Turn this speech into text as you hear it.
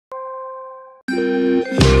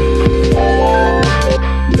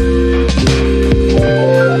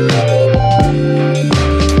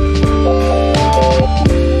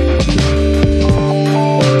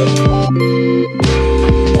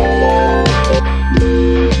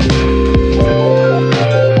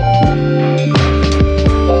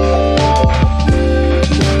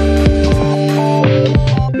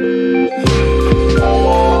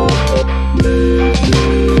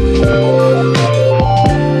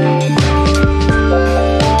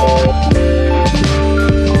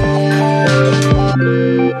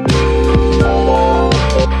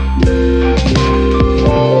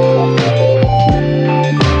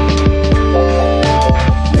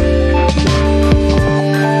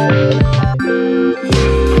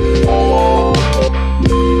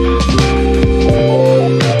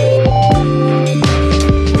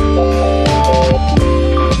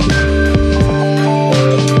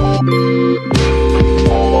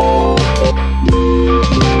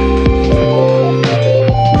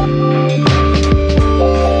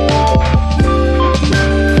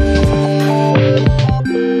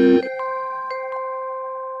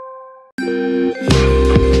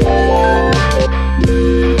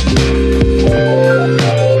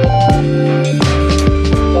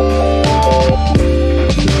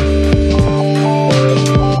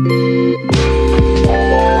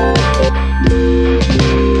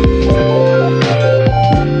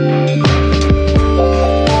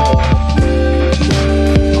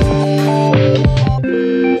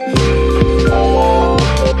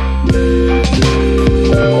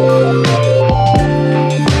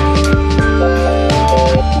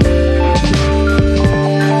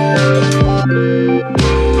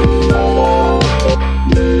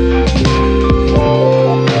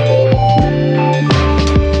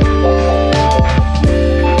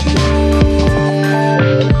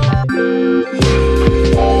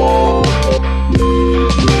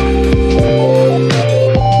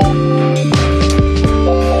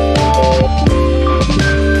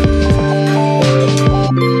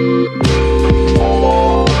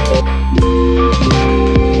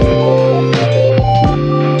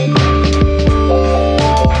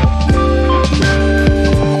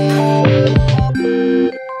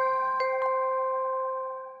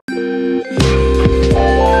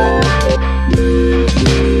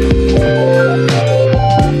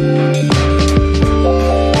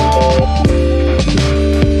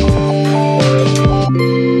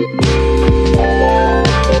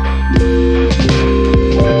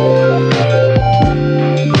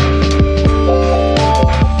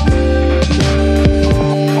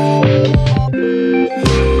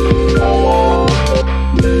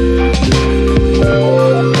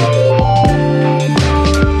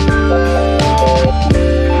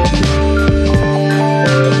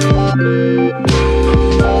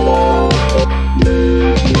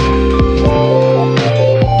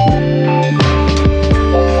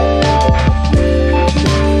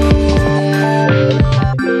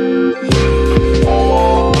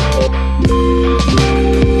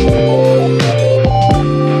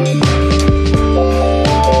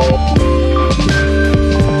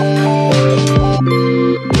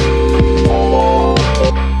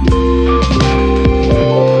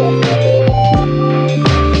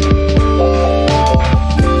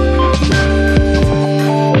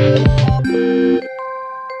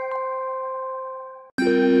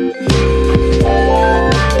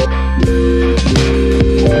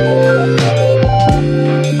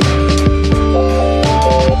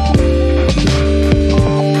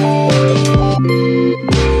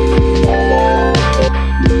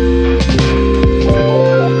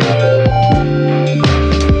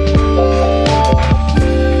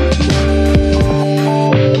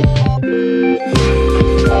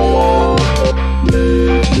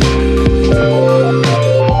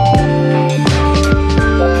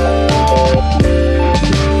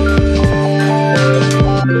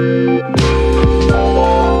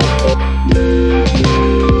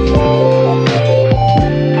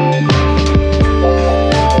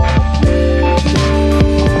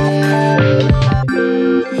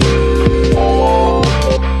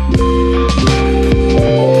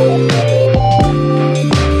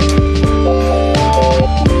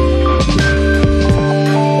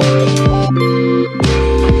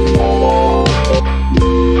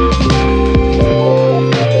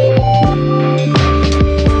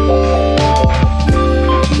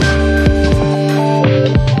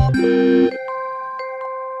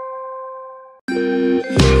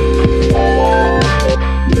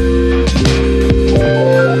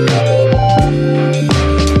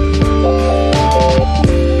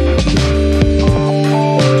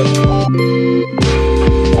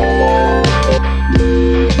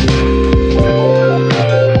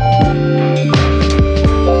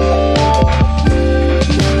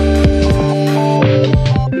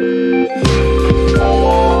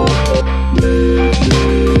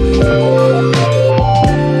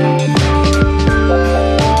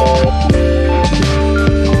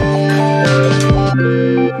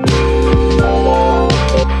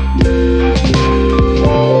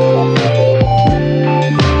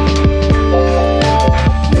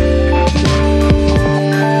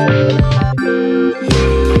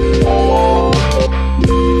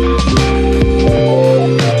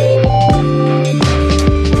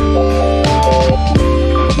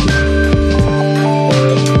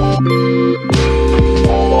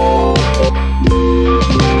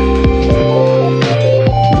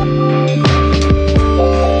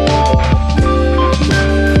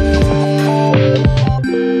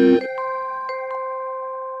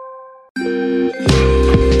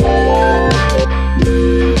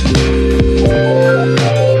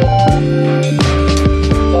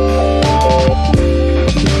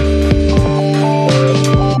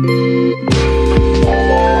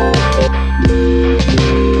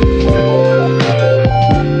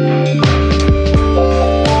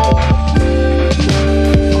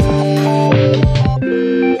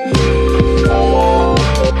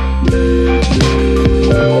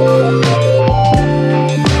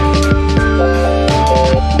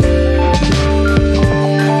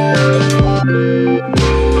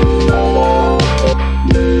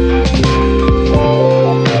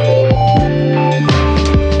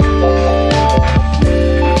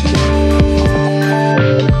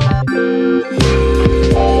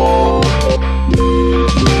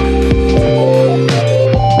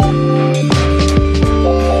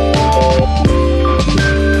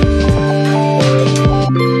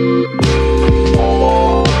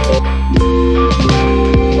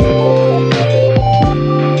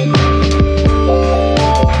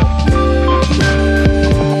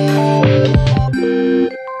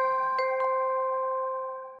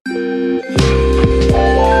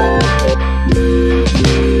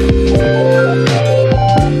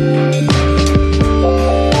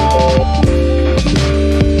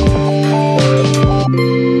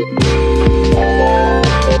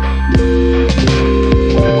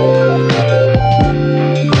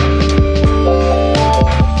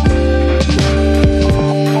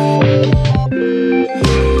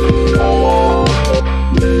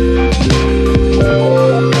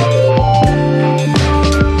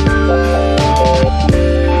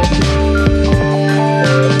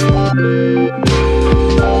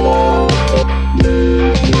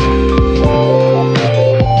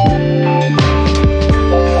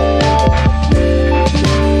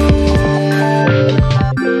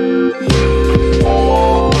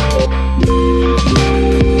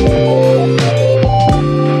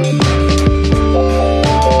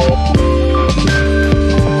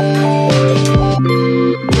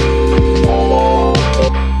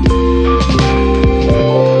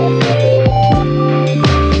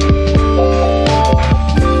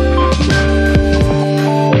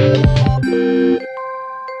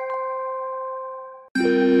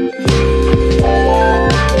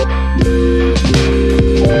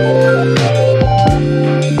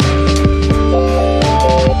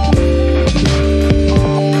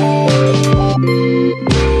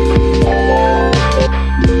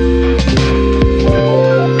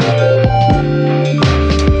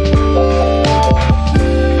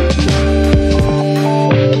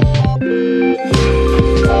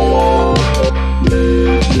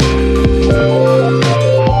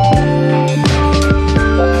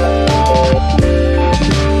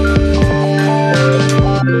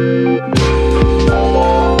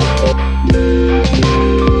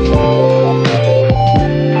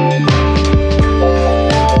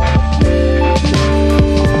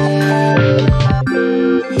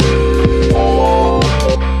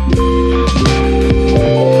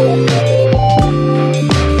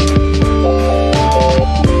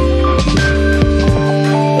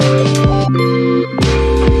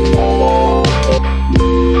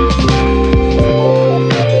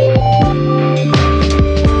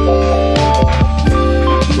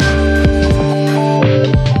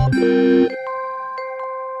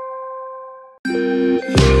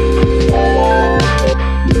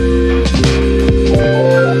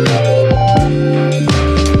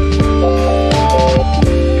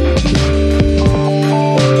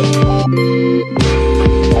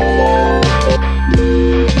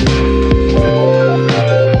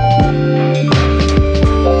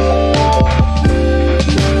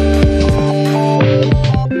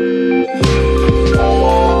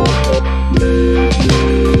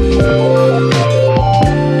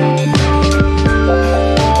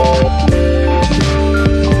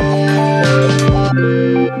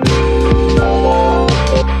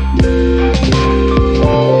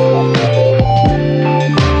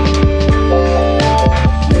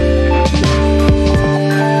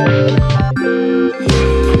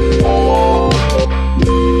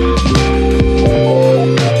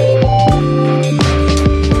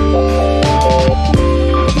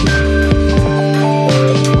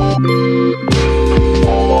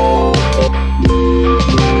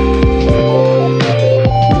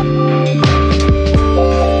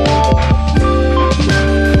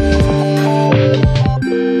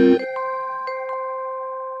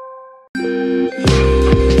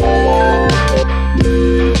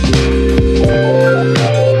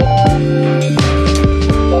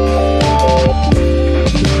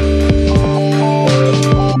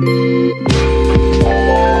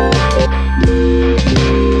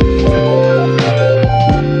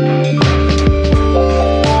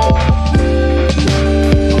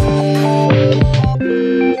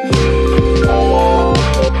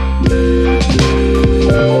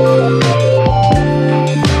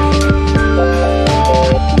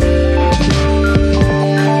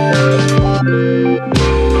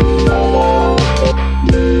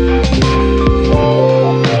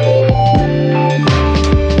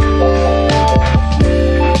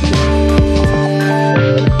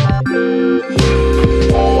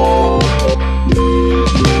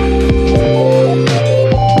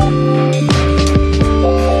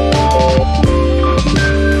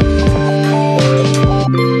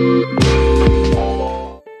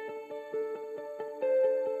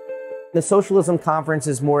The Socialism Conference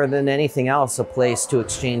is more than anything else a place to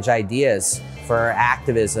exchange ideas for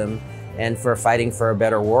activism and for fighting for a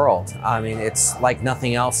better world. I mean, it's like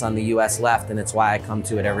nothing else on the US left, and it's why I come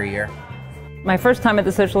to it every year. My first time at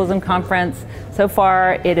the Socialism Conference, so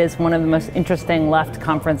far it is one of the most interesting left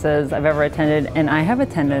conferences I've ever attended, and I have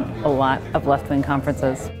attended a lot of left-wing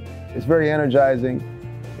conferences. It's very energizing,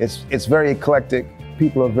 it's very eclectic,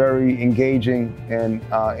 people are very engaging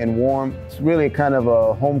and warm. It's really kind of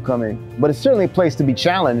a homecoming, but it's certainly a place to be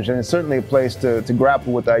challenged, and it's certainly a place to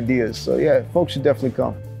grapple with ideas. So yeah, folks should definitely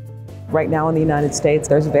come. Right now in the United States,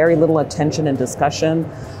 there's very little attention and discussion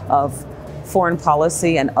of foreign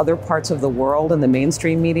policy and other parts of the world in the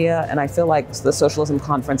mainstream media, and I feel like the Socialism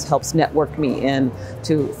Conference helps network me in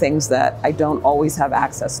to things that I don't always have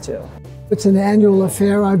access to. It's an annual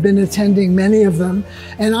affair. I've been attending many of them,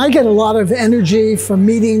 and I get a lot of energy from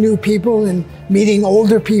meeting new people and meeting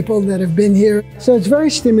older people that have been here. So it's very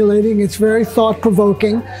stimulating, it's very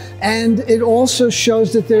thought-provoking, and it also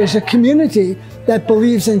shows that there's a community that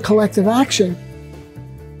believes in collective action.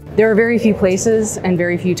 There are very few places and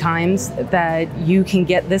very few times that you can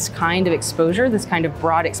get this kind of exposure, this kind of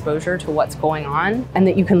broad exposure to what's going on, and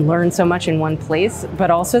that you can learn so much in one place, but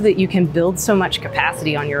also that you can build so much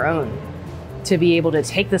capacity on your own to be able to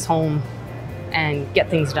take this home and get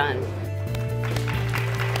things done.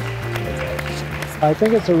 I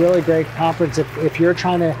think it's a really great conference if you're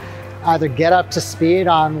trying to either get up to speed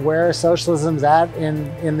on where socialism's at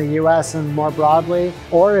in the US and more broadly,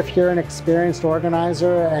 or if you're an experienced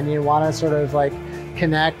organizer and you want to sort of like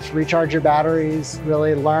connect, recharge your batteries,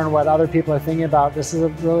 really learn what other people are thinking about, this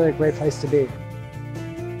is really a great place to be.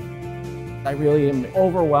 I really am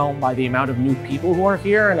overwhelmed by the amount of new people who are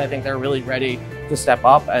here, and I think they're really ready to step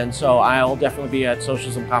up, and so I'll definitely be at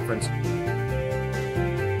Socialism Conference.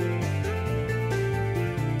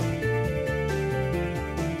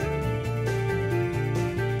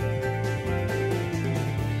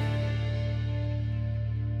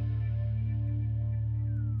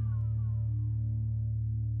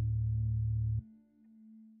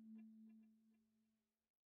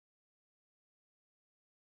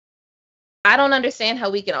 I don't understand how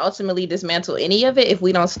we can ultimately dismantle any of it if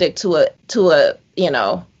we don't stick to a you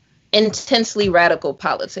know, intensely radical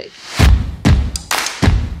politic.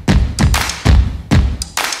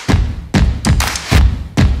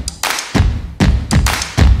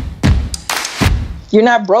 You're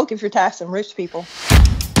not broke if you're taxing rich people.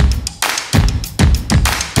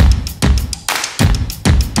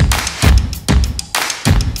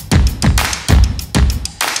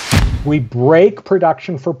 We break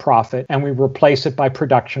production for profit and we replace it by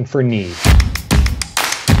production for need.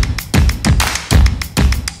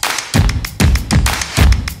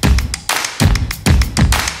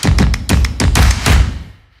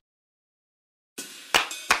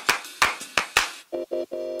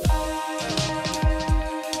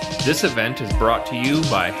 This event is brought to you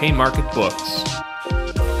by Haymarket Books.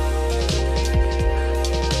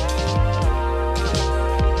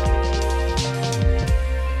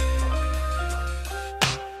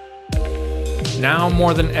 Now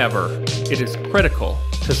more than ever, it is critical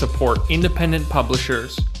to support independent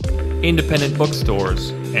publishers, independent bookstores,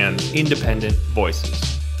 and independent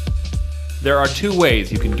voices. There are two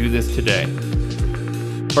ways you can do this today.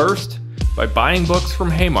 First, by buying books from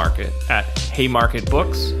Haymarket at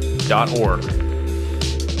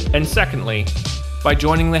haymarketbooks.org. And secondly, by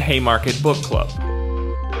joining the Haymarket Book Club.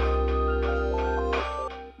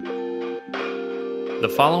 The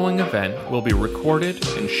following event will be recorded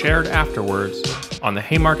and shared afterwards on the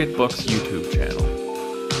Haymarket Books YouTube channel.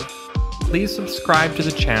 Please subscribe to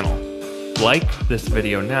the channel, like this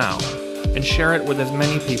video now, and share it with as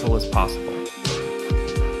many people as possible.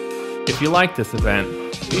 If you like this event,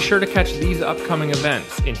 be sure to catch these upcoming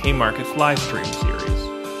events in Haymarket's live stream series.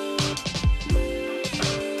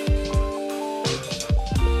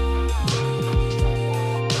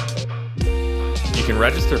 You can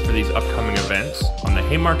register for these upcoming events on the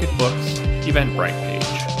Haymarket Books Eventbrite page.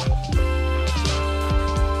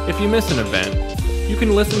 If you miss an event, you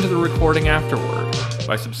can listen to the recording afterward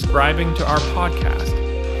by subscribing to our podcast,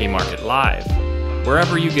 Haymarket Live,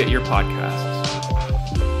 wherever you get your podcasts.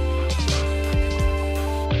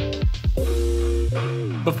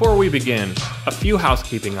 Before we begin, a few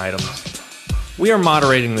housekeeping items. We are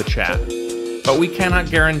moderating the chat, but we cannot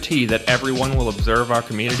guarantee that everyone will observe our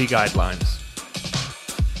community guidelines.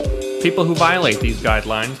 People who violate these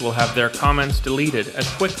guidelines will have their comments deleted as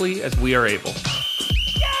quickly as we are able.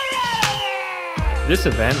 This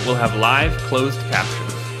event will have live closed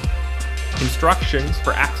captions. Instructions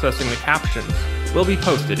for accessing the captions will be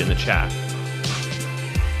posted in the chat.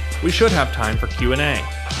 We should have time for Q&A.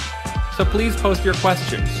 So please post your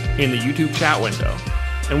questions in the YouTube chat window,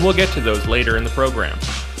 and we'll get to those later in the program.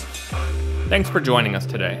 Thanks for joining us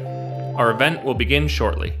today. Our event will begin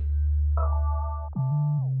shortly.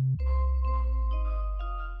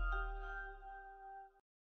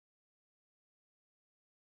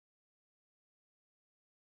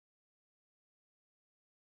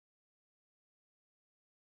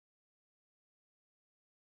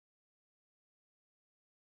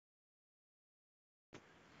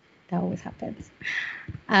 That always happens.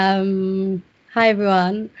 Hi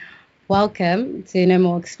everyone, welcome to No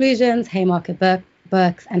More Exclusions, Haymarket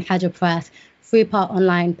Books and Hajar Press 3-part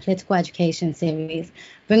online political education series,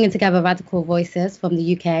 bringing together radical voices from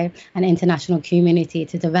the UK and international community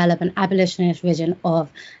to develop an abolitionist vision of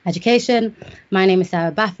education. My name is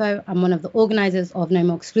Sarah Baffo. I'm one of the organisers of No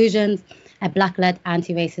More Exclusions, a Black-led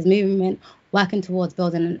anti-racist movement working towards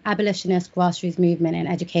building an abolitionist grassroots movement in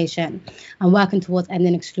education and working towards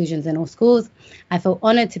ending exclusions in all schools. I feel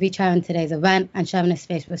honoured to be chairing today's event and sharing this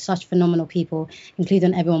space with such phenomenal people,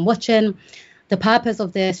 including everyone watching. The purpose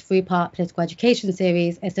of this 3-part political education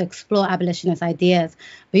series is to explore abolitionist ideas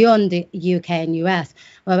beyond the UK and US,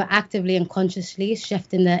 where we're actively and consciously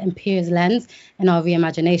shifting the imperialist lens in our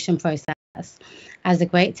reimagination process. As the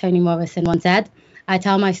great Toni Morrison once said, I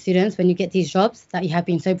tell my students, when you get these jobs that you have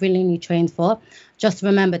been so brilliantly trained for, just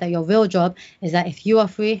remember that your real job is that if you are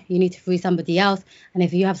free, you need to free somebody else. And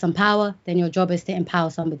if you have some power, then your job is to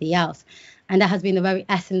empower somebody else. And that has been the very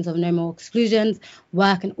essence of No More Exclusions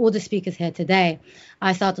work and all the speakers here today.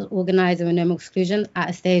 I started organising with No More Exclusions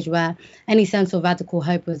at a stage where any sense of radical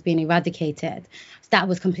hope was being eradicated. So that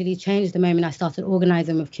was completely changed the moment I started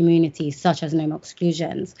organising with communities such as No More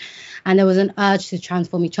Exclusions. And there was an urge to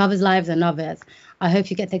transform each other's lives and others. I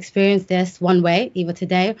hope you get to experience this one way, either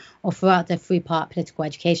today or throughout the 3-part political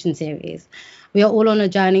education series. We are all on a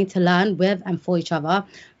journey to learn with and for each other.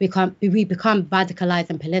 We become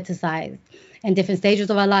radicalized and politicized in different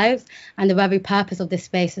stages of our lives, and the very purpose of this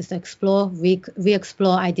space is to explore,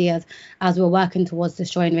 re-explore ideas as we're working towards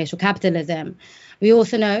destroying racial capitalism. We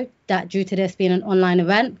also know that due to this being an online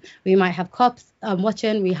event, we might have cops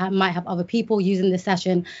watching, might have other people using this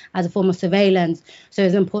session as a form of surveillance. So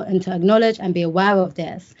it's important to acknowledge and be aware of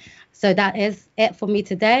this. So that is it for me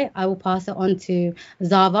today. I will pass it on to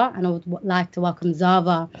Zava, and I would like to welcome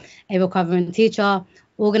Zava, a recovering teacher,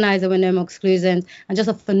 organizer with No More Exclusions, and just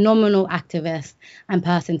a phenomenal activist and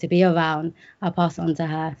person to be around. I'll pass it on to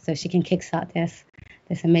her so she can kickstart this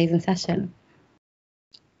amazing session.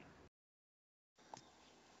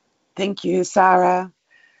 Thank you, Sarah.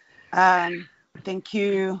 Thank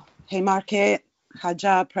you, Haymarket,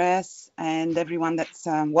 Hajar Press, and everyone that's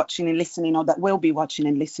watching and listening, or that will be watching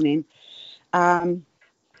and listening.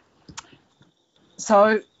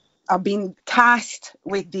 So I've been tasked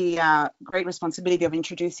with the great responsibility of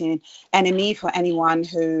introducing NME for anyone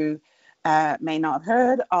who may not have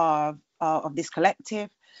heard of this collective,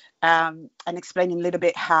 and explaining a little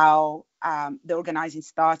bit how the organizing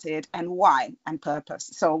started and why and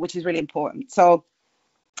purpose, so which is really important. So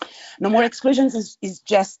No More Exclusions is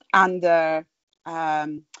just under 4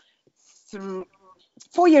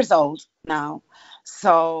 years old now,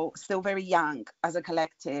 so still very young as a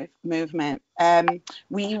collective movement.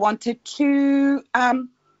 We wanted to, I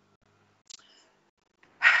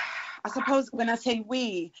suppose when I say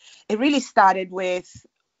we, it really started with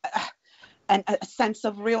a sense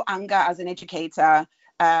of real anger as an educator,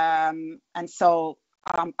 and so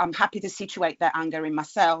I'm happy to situate that anger in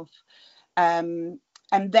myself.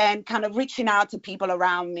 And then kind of reaching out to people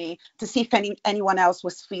around me to see if anyone else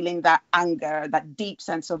was feeling that anger, that deep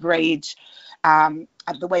sense of rage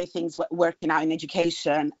at the way things were working out in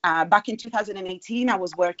education. Back in 2018, I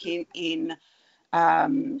was working in a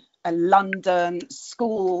London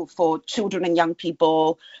school for children and young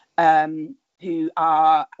people who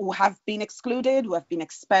have been excluded, who have been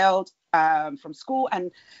expelled from school,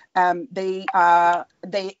 and they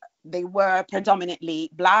were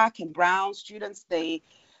predominantly Black and brown students.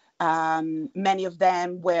 Many of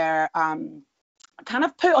them were kind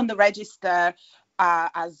of put on the register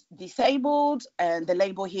as disabled, and the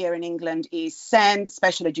label here in England is SEND,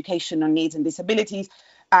 Special Educational Needs and Disabilities,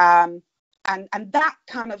 and that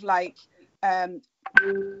kind of like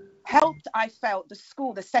helped, I felt, the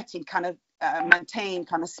school, the setting kind of maintain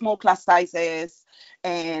kind of small class sizes,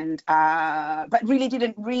 and but really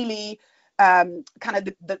didn't kind of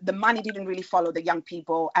the money didn't really follow the young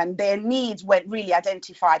people, and their needs weren't really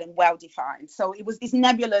identified and well defined. So it was this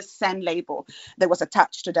nebulous SEND label that was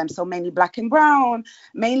attached to them. So many Black and brown,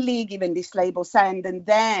 mainly given this label SEND, and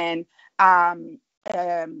then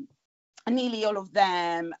nearly all of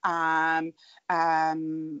them, I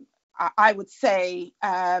would say,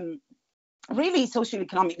 really socially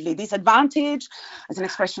economically disadvantaged. As an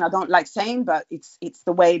expression I don't like saying, but it's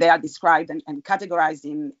the way they are described and categorized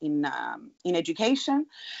in education.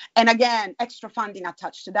 And again, extra funding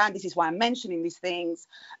attached to that. This is why I'm mentioning these things.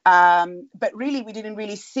 But really, we didn't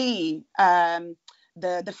really see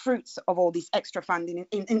the fruits of all this extra funding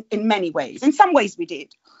in many ways. In some ways we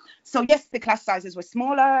did. So yes, the class sizes were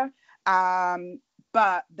smaller,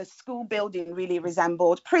 but the school building really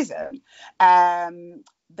resembled prison.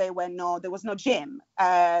 There was no gym,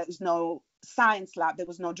 there was no science lab, there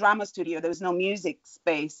was no drama studio, there was no music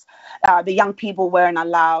space. The young people weren't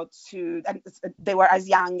allowed to, and they were as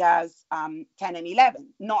young as 10 and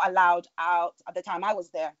 11, not allowed out at the time I was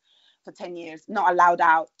there for 10 years, not allowed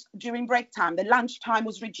out during break time. The lunch time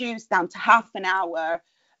was reduced down to half an hour,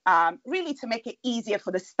 really to make it easier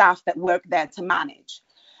for the staff that worked there to manage.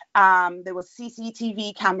 There was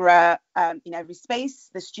CCTV camera in every space.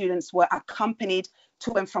 The students were accompanied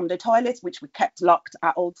to and from the toilets, which we kept locked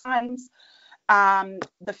at all times.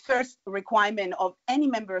 The first requirement of any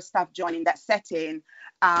member of staff joining that setting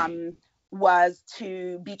was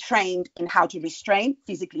to be trained in how to restrain,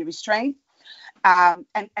 physically restrain, and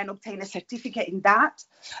obtain a certificate in that,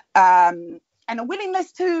 and a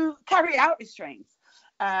willingness to carry out restraints.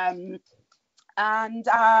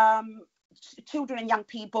 Children and young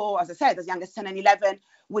people, as I said, as young as 10 and 11,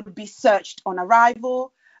 would be searched on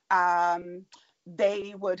arrival.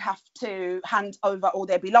 They would have to hand over all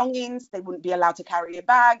their belongings. They wouldn't be allowed to carry a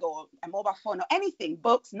bag or a mobile phone or anything,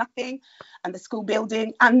 books, nothing, and the school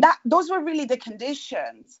building. And those were really the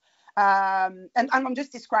conditions. And I'm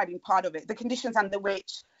just describing part of it, the conditions under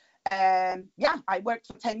which, I worked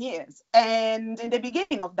for 10 years. And in the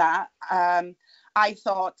beginning of that, I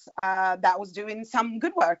thought that was doing some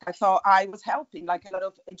good work. I thought I was helping, like a lot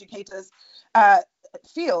of educators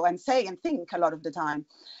feel and say and think a lot of the time.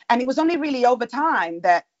 And it was only really over time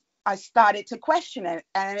that I started to question it.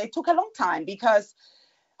 And it took a long time, because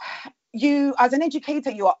you, as an educator,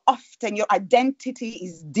 you are often, your identity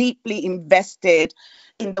is deeply invested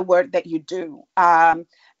in the work that you do. And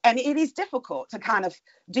it is difficult to kind of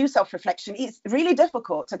do self-reflection. It's really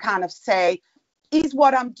difficult to kind of say, is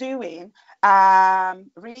what I'm doing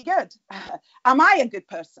really good? Am I a good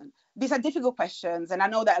person? These are difficult questions. And I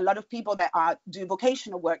know that a lot of people that do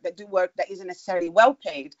vocational work, that do work that isn't necessarily well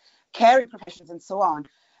paid, caring professions and so on,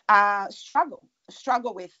 struggle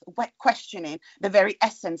with questioning the very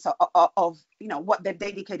essence of what they've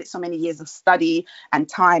dedicated so many years of study and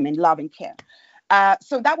time and love and care.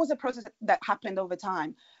 So that was a process that happened over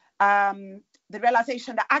time. The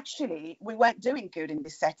realization that actually we weren't doing good in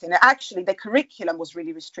this setting. Actually, the curriculum was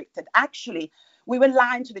really restricted. Actually, we were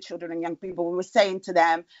lying to the children and young people. We were saying to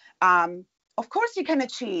them, of course you can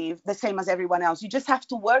achieve the same as everyone else. You just have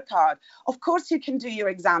to work hard. Of course you can do your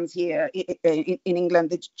exams here in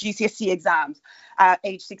England, the GCSE exams,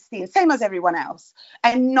 age 16, same as everyone else,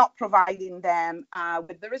 and not providing them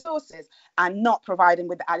with the resources and not providing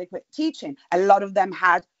with the adequate teaching. A lot of them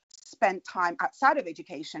had spent time outside of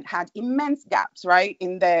education, had immense gaps, right,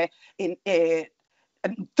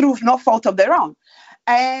 through no fault of their own,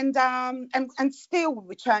 and still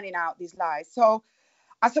we're churning out these lies. So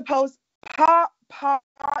I suppose part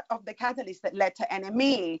of the catalyst that led to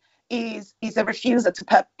NME is a refusal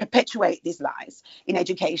to perpetuate these lies in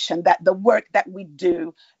education, that the work that we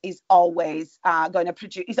do is always going to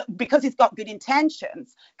produce, because it's got good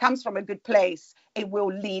intentions, comes from a good place, it will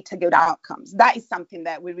lead to good outcomes. That is something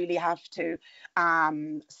that we really have to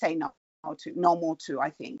say no more to, I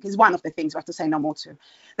think, is one of the things we have to say no more to.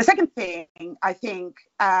 The second thing, I think,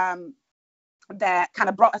 that kind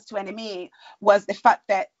of brought us to NME was the fact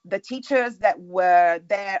that the teachers that were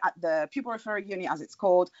there at the pupil referral unit, as it's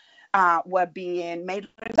called, were being made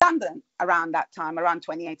redundant around that time, around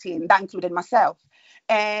 2018. That included myself.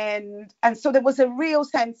 And so there was a real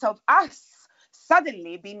sense of us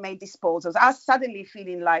suddenly being made disposals, us suddenly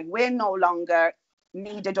feeling like we're no longer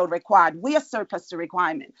needed or required. We are surplus to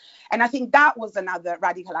requirement. And I think that was another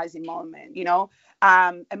radicalizing moment,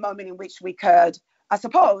 a moment in which we could, I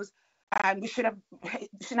suppose, and we shouldn't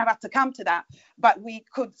have had to come to that, but we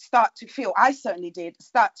could start to feel, I certainly did,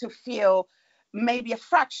 start to feel maybe a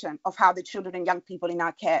fraction of how the children and young people in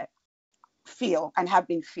our care feel and have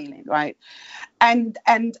been feeling, right? And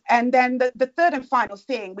then the third and final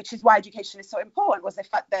thing, which is why education is so important, was the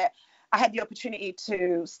fact that I had the opportunity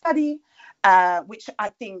to study, which I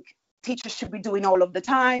think teachers should be doing all of the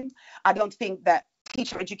time. I don't think that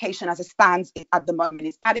teacher education as it stands at the moment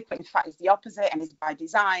is adequate. In fact, it's the opposite, and it's by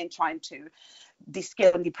design, trying to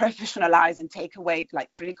de-skill and deprofessionalize and take away like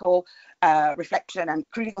critical reflection and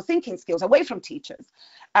critical thinking skills away from teachers.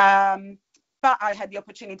 but I had the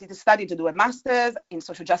opportunity to study, to do a master's in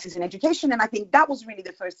social justice in education. And I think that was really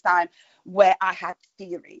the first time where I had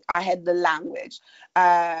theory, I had the language,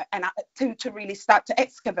 to really start to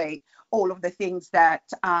excavate all of the things that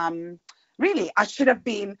really I should have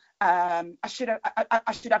been, I should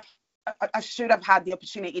have had the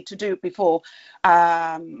opportunity to do before,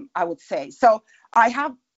 I would say. So I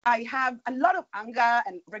have a lot of anger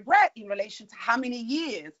and regret in relation to how many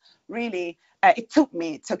years really it took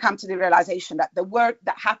me to come to the realization that the work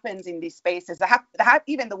that happens in these spaces,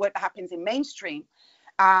 even the work that happens in mainstream,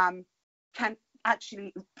 can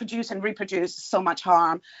actually produce and reproduce so much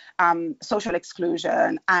harm, social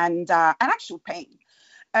exclusion, and actual pain.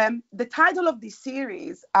 The title of this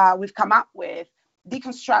series we've come up with,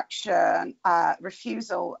 Deconstruction,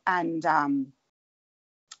 Refusal, and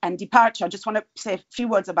Departure. I just want to say a few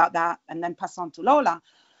words about that and then pass on to Lola.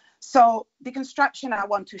 So Deconstruction, I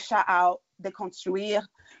want to shout out Deconstruire,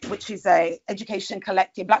 which is a education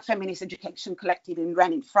collective, Black feminist education collective in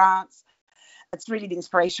Rennes in France. It's really the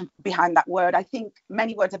inspiration behind that word. I think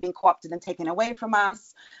many words have been co-opted and taken away from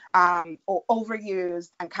us, or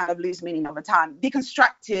overused and kind of lose meaning over time.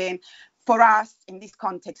 Deconstructing for us in this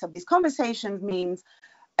context of these conversations means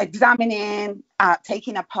examining,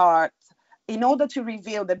 taking apart, in order to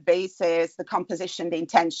reveal the basis, the composition, the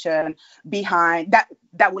intention behind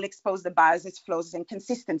that will expose the biases, flaws, and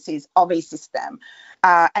inconsistencies of a system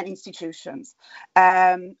and institutions.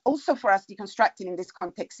 Also for us, deconstructing in this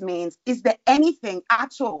context means, is there anything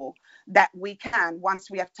at all that we can,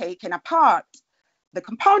 once we have taken apart the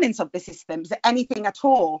components of the system, is there anything at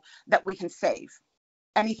all that we can save?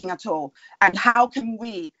 Anything at all? And how can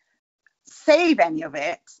we save any of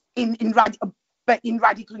it in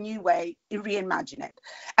radical new way, reimagine it?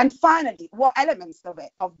 And finally, what elements of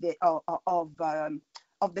it, of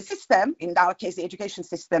the system, in our case the education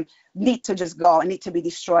system, need to just go and need to be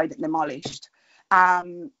destroyed and demolished?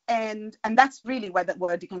 And that's really where the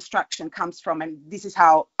word deconstruction comes from, and this is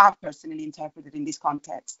how I've personally interpreted in this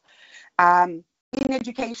context. In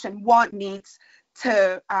education, what needs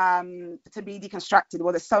to be deconstructed?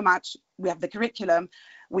 Well, there's so much. We have the curriculum,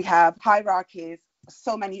 we have hierarchies,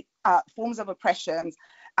 so many forms of oppressions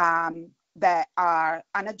that are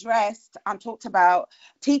unaddressed, untalked about.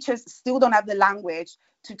 Teachers still don't have the language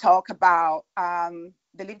to talk about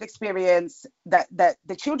the lived experience that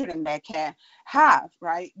the children in their care have,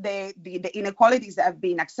 right? The inequalities that have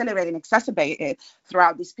been accelerated and exacerbated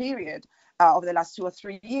throughout this period over the last 2 or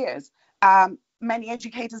 3 years. Many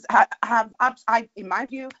educators have, in my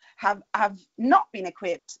view, have not been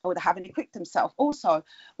equipped, or they haven't equipped themselves also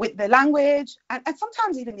with the language and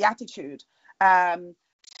sometimes even the attitude to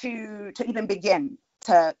even begin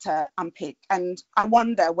to unpick. And I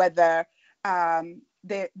wonder whether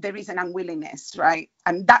there is an unwillingness, right?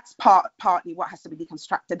 And that's partly what has to be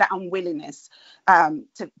deconstructed, that unwillingness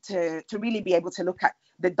to really be able to look at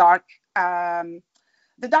the dark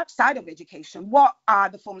side of education. What are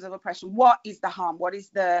the forms of oppression? What is the harm? What is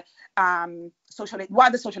the what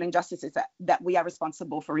are the social injustices that we are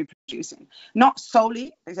responsible for reproducing? Not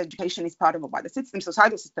solely because education is part of a wider system,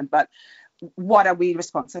 societal system, but what are we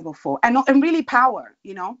responsible for? And really power,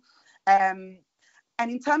 you know. And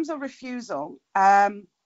in terms of refusal,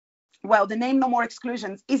 well, the name No More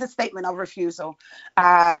Exclusions is a statement of refusal,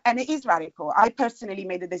 and it is radical. I personally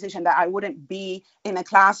made the decision that I wouldn't be in a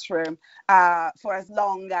classroom for as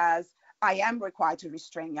long as I am required to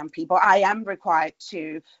restrain young people. I am required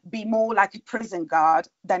to be more like a prison guard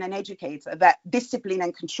than an educator, that discipline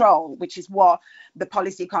and control, which is what the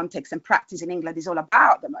policy context and practice in England is all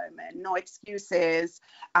about at the moment. No excuses,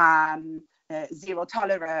 zero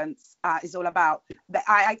tolerance is all about that.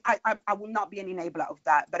 I will not be an enabler of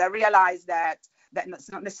that, but I realize that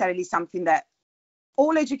that's not necessarily something that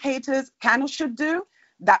all educators can or should do.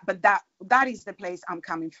 But that is the place I'm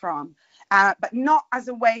coming from, but not as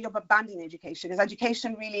a way of abandoning education, because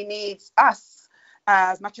education really needs us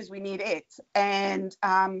as much as we need it, and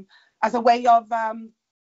as a way of kind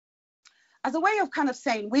of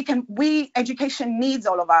saying education needs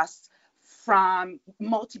all of us from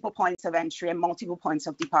multiple points of entry and multiple points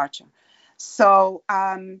of departure. So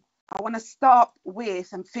I want to start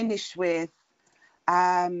with and finish with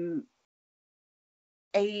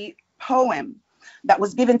a poem that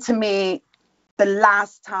was given to me the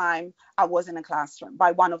last time I was in a classroom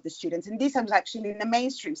by one of the students. And this was actually in a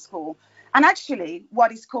mainstream school, and actually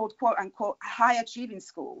what is called, quote unquote, high achieving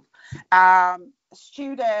school.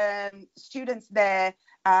 Students there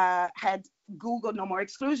had Googled No More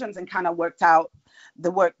Exclusions and kind of worked out the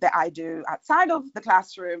work that I do outside of the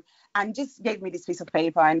classroom, and just gave me this piece of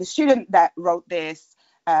paper. And the student that wrote this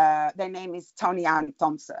Their name is Tony Ann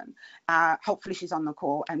Thompson. Hopefully she's on the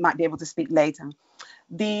call and might be able to speak later.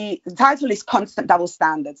 The title is Constant Double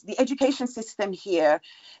Standards. The education system here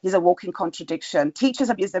is a walking contradiction. Teachers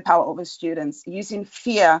abuse their power over students, using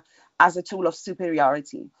fear as a tool of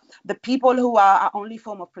superiority. The people who are our only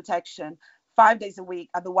form of protection 5 days a week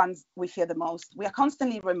are the ones we fear the most. We are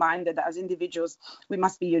constantly reminded that as individuals, we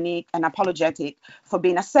must be unique and apologetic for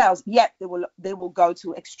being ourselves, yet they will go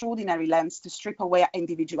to extraordinary lengths to strip away our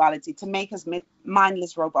individuality, to make us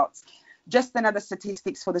mindless robots. Just another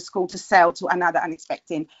statistics for the school to sell to another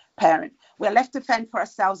unexpected parent. We are left to fend for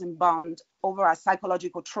ourselves and bond over our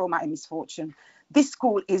psychological trauma and misfortune. This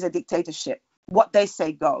school is a dictatorship. What they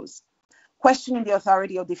say goes. Questioning the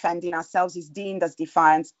authority or defending ourselves is deemed as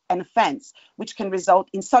defiance and offense, which can result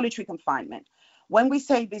in solitary confinement. When we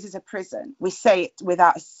say this is a prison, we say it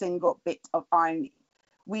without a single bit of irony.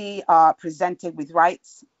 We are presented with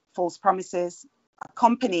rights, false promises,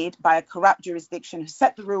 accompanied by a corrupt jurisdiction who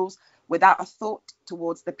set the rules without a thought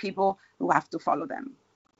towards the people who have to follow them.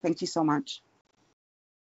 Thank you so much.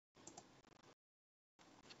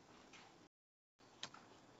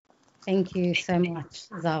 Thank you so much,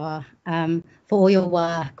 Zara, for all your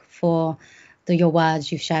work, for your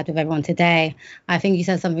words you've shared with everyone today. I think you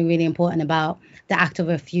said something really important about the act of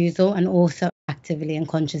refusal and also actively and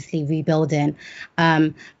consciously rebuilding,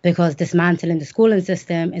 because dismantling the schooling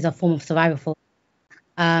system is a form of survival.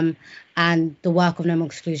 And the work of No More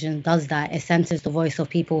Exclusions does that. It centers the voice of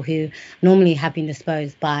people who normally have been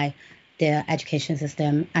disposed by the education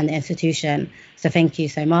system and the institution. So thank you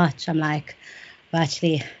so much. I'm like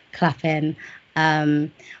virtually clapping.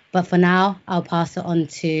 But for now, I'll pass it on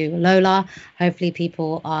to Lola. Hopefully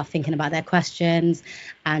people are thinking about their questions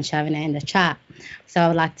and sharing it in the chat. So I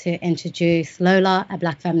would like to introduce Lola, a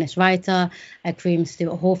Black feminist writer, a Cream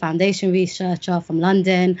Stewart Hall Foundation researcher from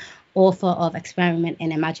London, author of Experiment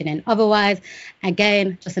in Imagining Otherwise.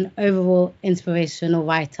 Again, just an overall inspirational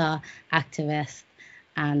writer, activist,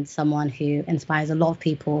 and someone who inspires a lot of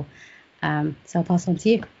people. So I'll pass on to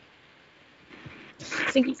you.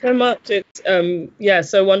 Thank you so much.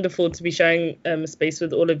 It's so wonderful to be sharing space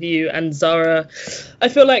with all of you. And Zara, I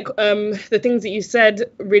feel like the things that you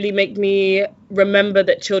said really make me remember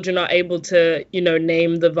that children are able to,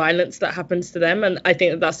 name the violence that happens to them. And I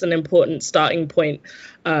think that that's an important starting point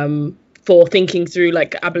for thinking through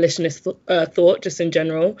like abolitionist thought just in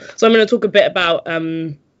general. So I'm going to talk a bit about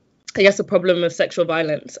the problem of sexual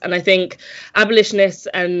violence. And I think abolitionists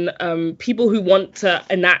and people who want to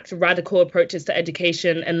enact radical approaches to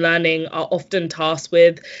education and learning are often tasked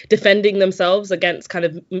with defending themselves against kind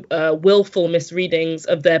of willful misreadings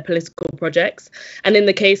of their political projects. And in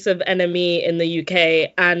the case of NME in the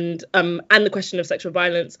UK and the question of sexual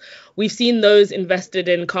violence, we've seen those invested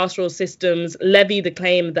in carceral systems levy the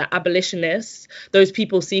claim that abolitionists, those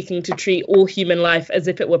people seeking to treat all human life as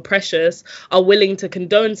if it were precious, are willing to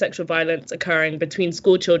condone sexual violence occurring between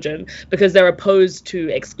school children because they're opposed to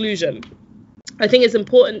exclusion. I think it's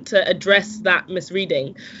important to address that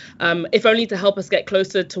misreading, if only to help us get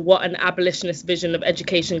closer to what an abolitionist vision of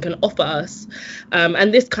education can offer us.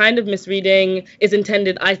 And this kind of misreading is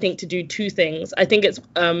intended, I think, to do two things. I think it's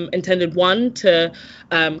intended, one, to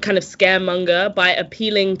kind of scaremonger by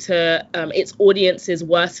appealing to its audience's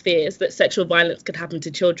worst fears that sexual violence could happen to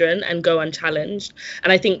children and go unchallenged.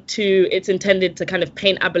 And I think, two, it's intended to kind of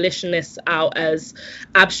paint abolitionists out as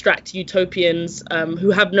abstract utopians who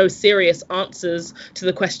have no serious answers to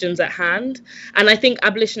the questions at hand. And I think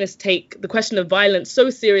abolitionists take the question of violence so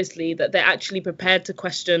seriously that they're actually prepared to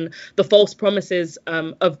question the false promises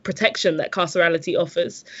of protection that carcerality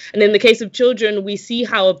offers. And in the case of children, we see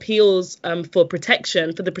how appeals for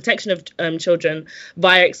the protection of children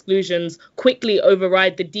via exclusions quickly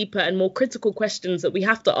override the deeper and more critical questions that we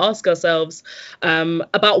have to ask ourselves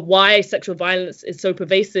about why sexual violence is so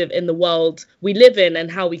pervasive in the world we live in and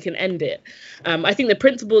how we can end it. I think the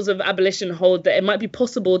principles of abolition hold that it might be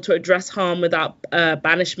possible to address harm without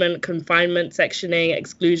banishment, confinement, sectioning,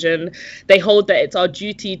 exclusion. They hold that it's our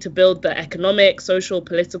duty to build the economic, social,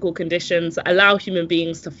 political conditions that allow human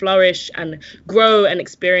beings to flourish and grow and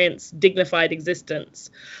experience dignified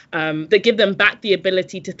existence, that give them back the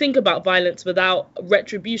ability to think about violence without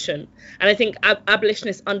retribution. And I think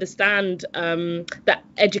abolitionists understand that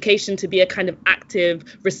education to be a kind of active,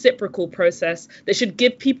 reciprocal process that should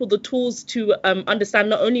give people the tools to understand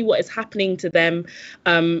not only what is happening to them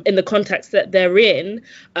in the context that they're in,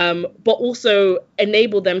 but also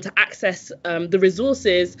enable them to access the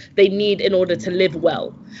resources they need in order to live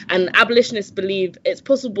well. And abolitionists believe it's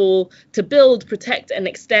possible to build, protect, and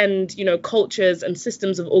extend, cultures and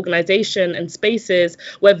systems of organization and spaces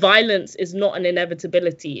where violence is not an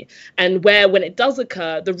inevitability, and where, when it does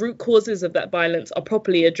occur, the root causes of that violence are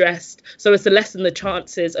properly addressed so as to lessen the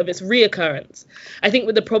chances of its reoccurrence. I think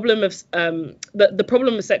with the problem of the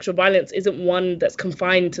problem of sexual violence isn't one that's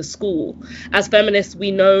confined to school. As feminists,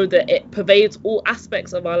 we know that it pervades all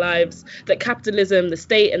aspects of our lives, that capitalism, the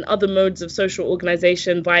state, and other modes of social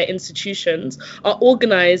organization via institutions are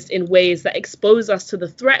organized in ways that expose us to the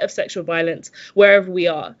threat of sexual violence wherever we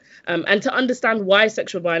are. And to understand why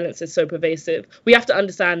sexual violence is so pervasive, we have to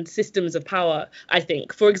understand systems of power, I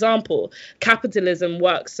think. For example, capitalism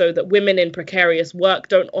works so that women in precarious work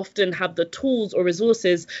don't often have the tools or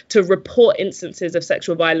resources to report instances of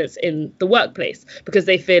sexual violence in the workplace because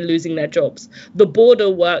they fear losing their jobs. The border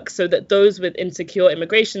works so that those with insecure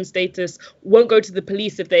immigration status won't go to the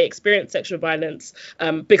police if they experience sexual violence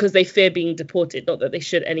because they fear being deported, not that they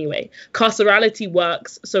should anyway. Carcerality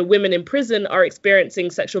works so women in prison are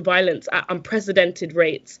experiencing sexual violence at unprecedented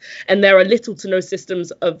rates, and there are little to no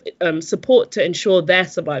systems of support to ensure their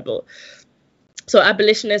survival. So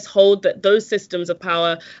abolitionists hold that those systems of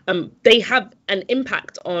power, they have an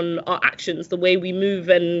impact on our actions, the way we move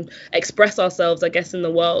and express ourselves, I guess, in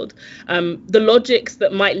the world. The logics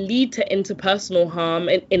that might lead to interpersonal harm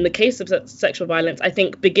in the case of sexual violence, I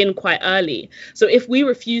think, begin quite early. So if we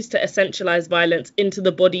refuse to essentialize violence into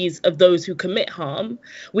the bodies of those who commit harm,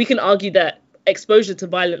 we can argue that exposure to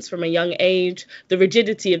violence from a young age, the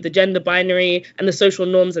rigidity of the gender binary and the social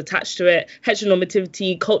norms attached to it,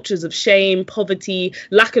 heteronormativity, cultures of shame, poverty,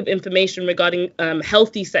 lack of information regarding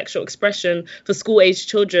healthy sexual expression for school-aged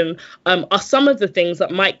children are some of the things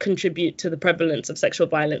that might contribute to the prevalence of sexual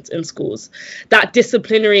violence in schools. That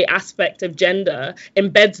disciplinary aspect of gender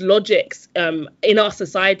embeds logics in our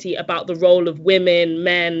society about the role of women,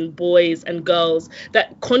 men, boys, and girls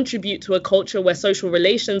that contribute to a culture where social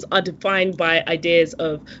relations are defined by ideas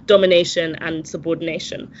of domination and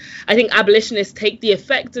subordination. I think abolitionists take the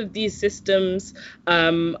effect of these systems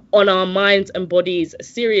on our minds and bodies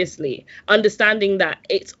seriously, understanding that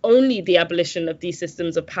it's only the abolition of these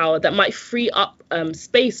systems of power that might free up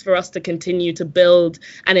space for us to continue to build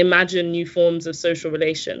and imagine new forms of social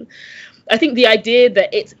relation. I think the idea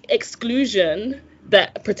that it's exclusion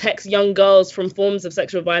that protects young girls from forms of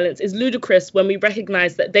sexual violence is ludicrous when we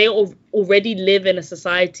recognize that they already live in a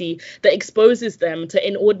society that exposes them to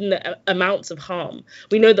inordinate amounts of harm.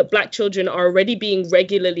 We know that Black children are already being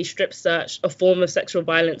regularly strip searched, a form of sexual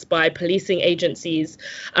violence, by policing agencies.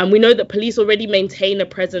 We know that police already maintain a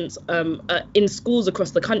presence in schools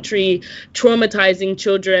across the country, traumatizing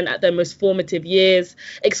children at their most formative years.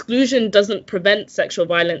 Exclusion doesn't prevent sexual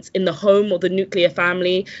violence in the home or the nuclear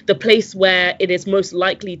family, the place where it is most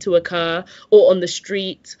likely to occur, or on the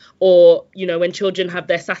street, or when children have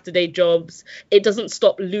their Saturday jobs. It doesn't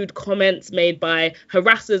stop lewd comments made by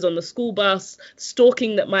harassers on the school bus,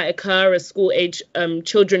 stalking that might occur as school-age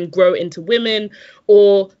children grow into women,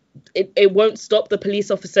 or it won't stop the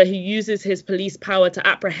police officer who uses his police power to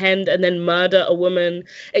apprehend and then murder a woman.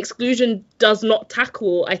 Exclusion does not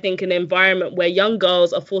tackle, I think, an environment where young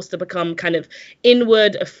girls are forced to become kind of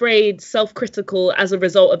inward, afraid, self-critical as a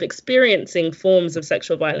result of experiencing forms of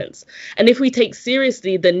sexual violence. And if we take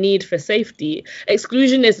seriously the need for safety,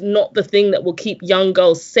 exclusion is not the thing that will keep young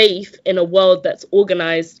girls safe in a world that's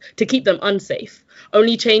organized to keep them unsafe.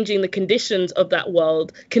 Only changing the conditions of that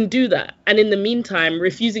world can do that. And in the meantime,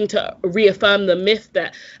 refusing to reaffirm the myth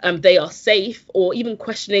that they are safe, or even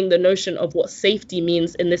questioning the notion of what safety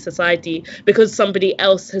means in this society because somebody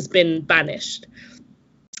else has been banished.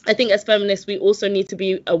 I think as feminists, we also need to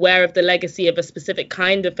be aware of the legacy of a specific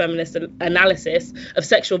kind of feminist analysis of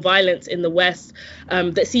sexual violence in the West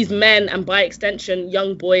that sees men, and by extension,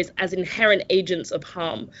 young boys, as inherent agents of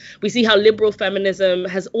harm. We see how liberal feminism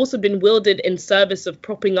has also been wielded in service of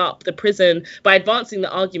propping up the prison by advancing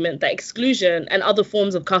the argument that exclusion and other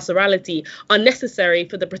forms of carcerality are necessary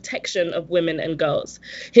for the protection of women and girls.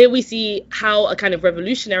 Here we see how a kind of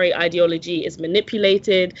revolutionary ideology is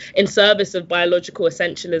manipulated in service of biological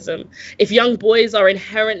essentialism imperialism. If young boys are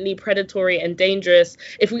inherently predatory and dangerous,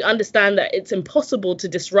 if we understand that it's impossible to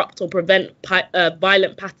disrupt or prevent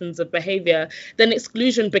violent patterns of behavior, then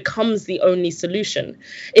exclusion becomes the only solution.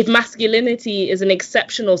 If masculinity is an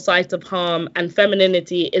exceptional site of harm and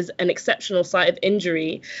femininity is an exceptional site of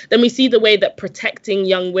injury, then we see the way that protecting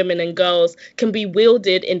young women and girls can be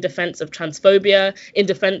wielded in defense of transphobia, in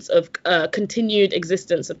defense of continued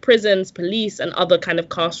existence of prisons, police, and other kind of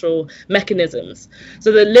carceral mechanisms.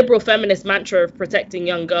 So the liberal feminist mantra of protecting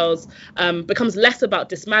young girls becomes less about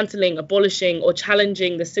dismantling, abolishing, or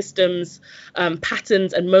challenging the systems,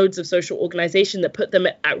 patterns, and modes of social organization that put them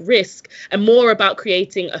at risk, and more about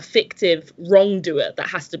creating a fictive wrongdoer that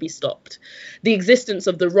has to be stopped. The existence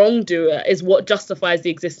of the wrongdoer is what justifies the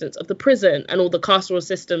existence of the prison and all the carceral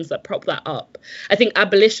systems that prop that up. I think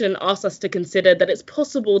abolition asks us to consider that it's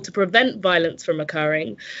possible to prevent violence from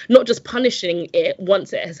occurring, not just punishing it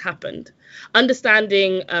once it has happened.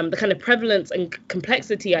 Understanding the kind of prevalence and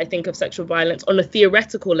complexity, I think, of sexual violence on a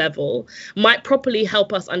theoretical level might properly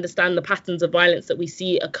help us understand the patterns of violence that we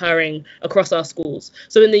see occurring across our schools.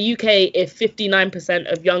 So in the UK, if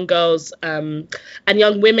 59% of young girls and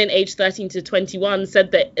young women aged 13 to 21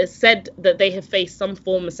 said that they have faced some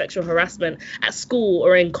form of sexual harassment at school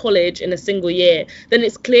or in college in a single year, then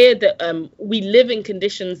it's clear that we live in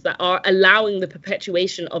conditions that are allowing the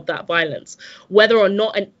perpetuation of that violence, whether or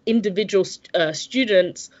not an individual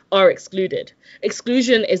students are excluded.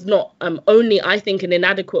 Exclusion is not only, I think, an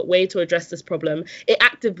inadequate way to address this problem, it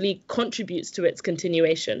actively contributes to its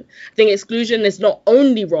continuation. I think exclusion is not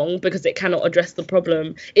only wrong because it cannot address the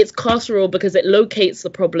problem, it's carceral because it locates the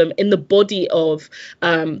problem in the body of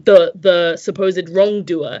the supposed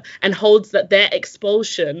wrongdoer and holds that their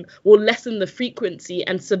expulsion will lessen the frequency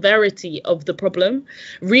and severity of the problem,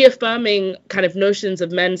 reaffirming kind of notions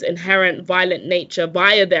of men's inherent violent nature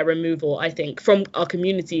via their removal, I think, from our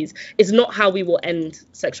communities is not how we will end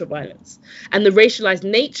sexual violence. And the racialized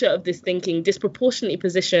nature of this thinking disproportionately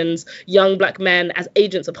positions young Black men as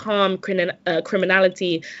agents of harm,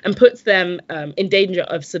 criminality, and puts them in danger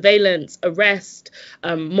of surveillance, arrest,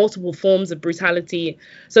 multiple forms of brutality.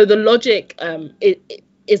 So the logic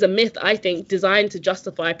is a myth, I think, designed to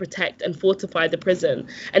justify, protect, and fortify the prison.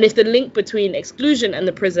 And if the link between exclusion and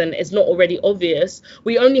the prison is not already obvious,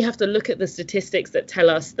 we only have to look at the statistics that tell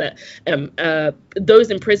us that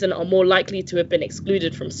those in prison are more likely to have been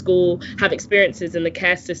excluded from school, have experiences in the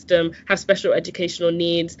care system, have special educational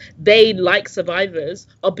needs. They, like survivors,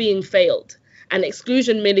 are being failed. And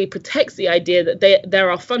exclusion merely protects the idea that there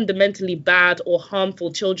are fundamentally bad or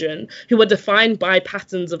harmful children who are defined by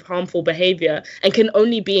patterns of harmful behavior and can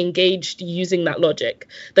only be engaged using that logic.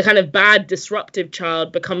 The kind of bad, disruptive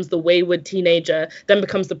child becomes the wayward teenager, then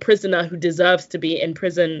becomes the prisoner who deserves to be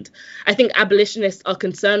imprisoned. I think abolitionists are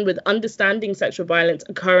concerned with understanding sexual violence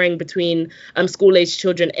occurring between school-aged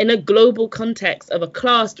children in a global context of a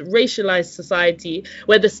classed, racialized society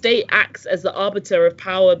where the state acts as the arbiter of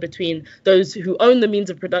power between those who own the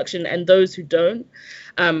means of production and those who don't.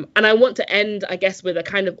 And I want to end, I guess, with a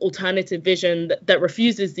kind of alternative vision that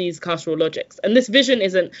refuses these carceral logics. And this vision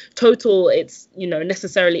isn't total, it's,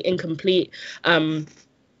 necessarily incomplete.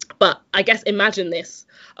 But I guess imagine this.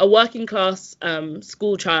 A working class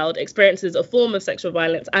school child experiences a form of sexual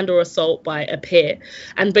violence and or assault by a peer.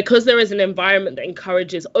 And because there is an environment that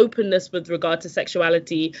encourages openness with regard to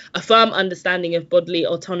sexuality, a firm understanding of bodily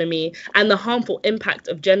autonomy, and the harmful impact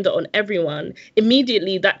of gender on everyone,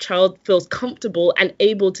 immediately that child feels comfortable and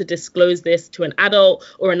able to disclose this to an adult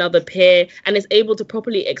or another peer and is able to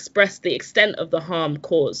properly express the extent of the harm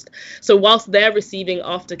caused. So whilst they're receiving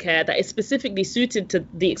aftercare that is specifically suited to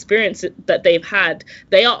the experience that they've had,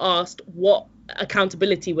 they are asked what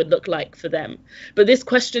accountability would look like for them. But this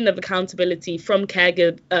question of accountability from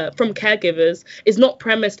caregivers is not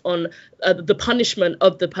premised on the punishment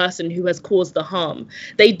of the person who has caused the harm.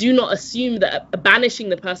 They do not assume that banishing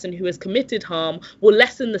the person who has committed harm will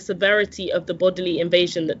lessen the severity of the bodily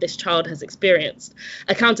invasion that this child has experienced.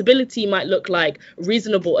 Accountability might look like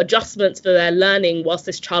reasonable adjustments for their learning whilst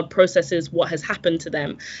this child processes what has happened to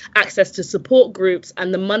them, access to support groups,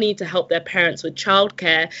 and the money to help their parents with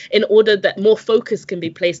childcare in order that more focus can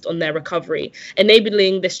be placed on their recovery,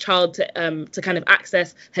 enabling this child to kind of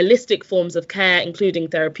access holistic forms of care, including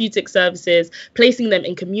therapeutic services, placing them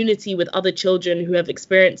in community with other children who have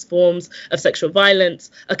experienced forms of sexual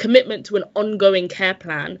violence, a commitment to an ongoing care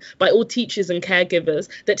plan by all teachers and caregivers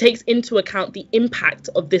that takes into account the impact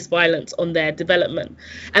of this violence on their development.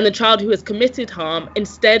 And the child who has committed harm,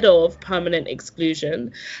 instead of permanent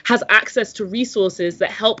exclusion, has access to resources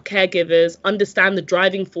that help caregivers understand the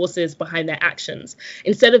driving forces behind their interactions.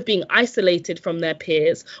 Instead of being isolated from their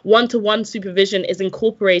peers, one-to-one supervision is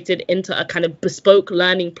incorporated into a kind of bespoke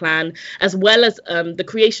learning plan, as well as the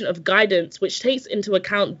creation of guidance which takes into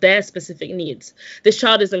account their specific needs. This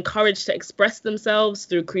child is encouraged to express themselves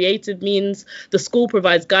through creative means. The school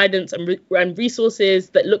provides guidance and resources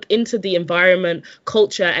that look into the environment,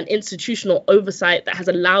 culture, and institutional oversight that has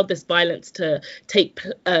allowed this violence to take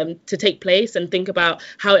place, and think about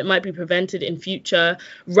how it might be prevented in future.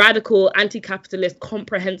 Radical, anti-capitalist,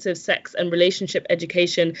 comprehensive sex and relationship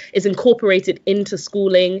education is incorporated into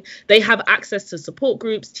schooling. They have access to support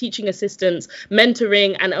groups, teaching assistants,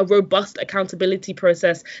 mentoring, and a robust accountability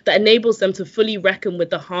process that enables them to fully reckon with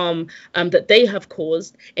the harm that they have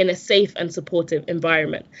caused in a safe and supportive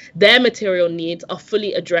environment. Their material needs are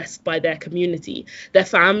fully addressed by their community. Their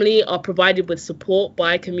family are provided with support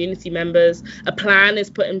by community members. A plan is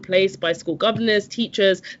put in place by school governors,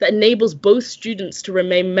 teachers, that enables both students to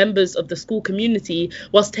remain members of the school community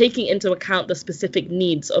whilst taking into account the specific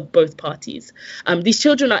needs of both parties. These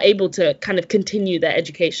children are able to kind of continue their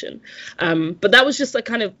education. But that was just a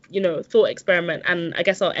kind of, thought experiment, and I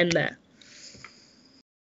guess I'll end there.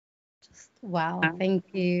 Wow,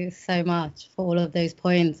 thank you so much for all of those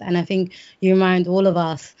points. And I think you remind all of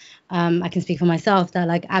us, I can speak for myself, that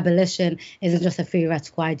like abolition isn't just a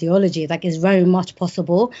theoretical ideology, like it's very much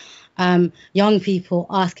possible. Young people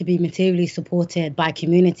ask to be materially supported by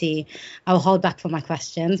community. I will hold back for my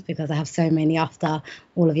questions because I have so many after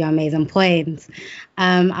all of your amazing points.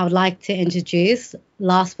 I would like to introduce,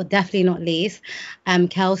 last but definitely not least,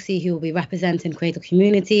 Kelsey, who will be representing Cradle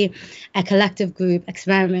Community, a collective group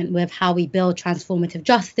experiment with how we build transformative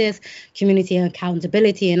justice, community and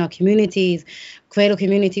accountability in our communities. Cradle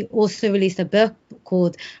Community also released a book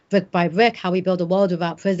called Brick by Brick, How We Build a World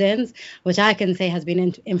Without Prisons, which I can say has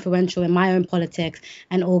been influential in my own politics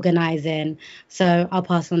and organizing. So I'll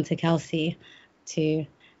pass on to Kelsey to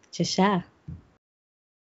share.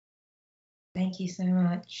 Thank you so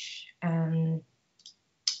much.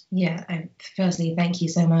 Firstly, thank you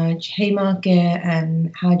so much, Haymarket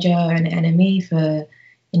and Hajar and NME for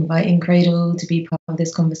inviting Cradle to be part of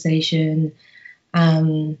this conversation.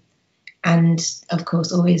 And of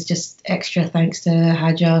course, always just extra thanks to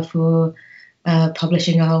Hajar for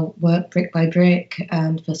publishing our work Brick by Brick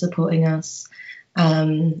and for supporting us.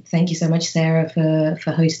 Thank you so much, Sarah,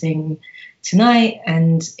 for hosting tonight.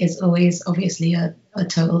 And it's always obviously a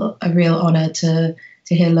real honor to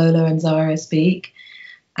hear Lola and Zara speak.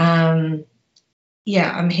 I'm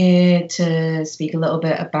here to speak a little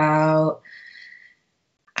bit about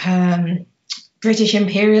British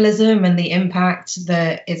imperialism and the impact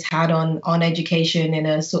that it's had on education in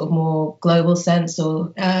a sort of more global sense,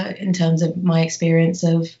 or in terms of my experience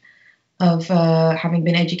of having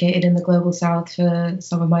been educated in the global South for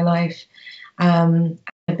some of my life. A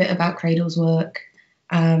bit about Cradle's work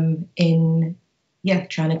in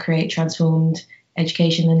trying to create transformed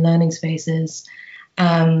education and learning spaces.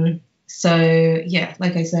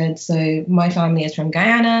 Like I said, so my family is from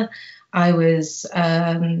Guyana. I was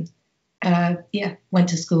went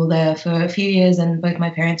to school there for a few years, and both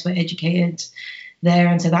my parents were educated there,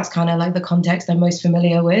 and so that's kind of like the context I'm most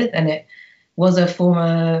familiar with. And it was a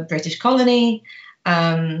former British colony,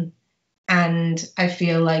 and I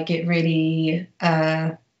feel like it really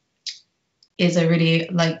is a really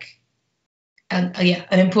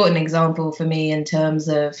an important example for me in terms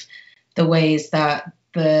of the ways that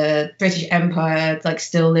the British Empire like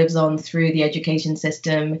still lives on through the education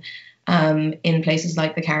system in places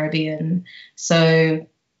like the Caribbean. So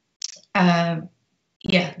the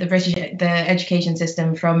education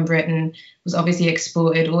system from Britain was obviously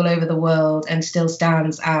exported all over the world and still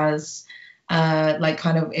stands as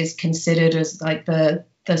is considered as like the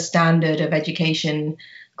standard of education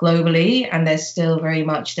globally. And there's still very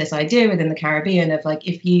much this idea within the Caribbean of like,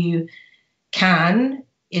 if you can,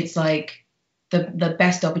 it's like the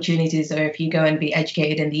best opportunities are if you go and be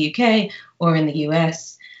educated in the UK or in the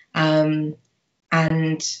US. And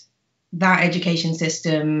that education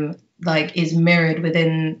system like is mirrored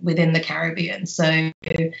within the Caribbean. So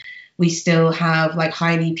we still have like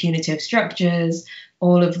highly punitive structures.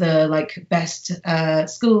 All of the like best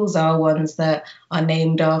schools are ones that are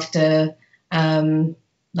named after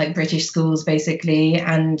like British schools basically,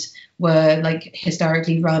 and were like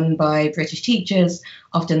historically run by British teachers.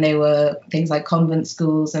 Often they were things like convent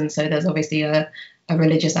schools, and so there's obviously a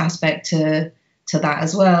religious aspect to that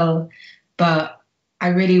as well. But I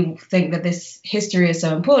really think that this history is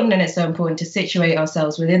so important, and it's so important to situate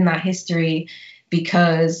ourselves within that history,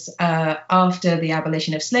 because after the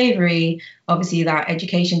abolition of slavery, obviously that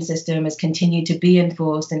education system has continued to be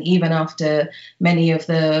enforced. And even after many of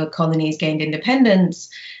the colonies gained independence,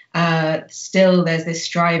 still there's this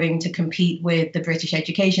striving to compete with the British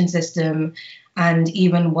education system. And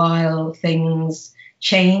even while things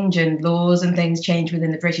change and laws and things change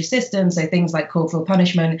within the British system, so things like corporal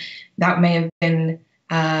punishment, that may have been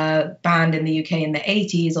banned in the UK in the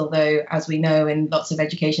 80s, although, as we know, in lots of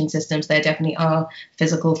education systems, there definitely are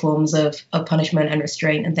physical forms of punishment and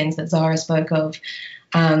restraint and things that Zara spoke of.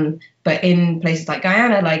 But in places like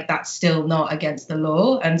Guyana, like that's still not against the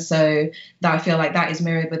law. And so that I feel like that is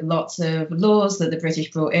mirrored with lots of laws that the British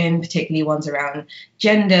brought in, particularly ones around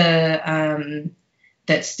gender,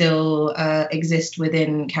 that still exist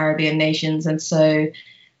within Caribbean nations. And so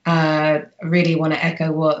I really want to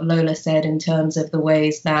echo what Lola said in terms of the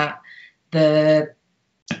ways that the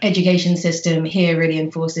education system here really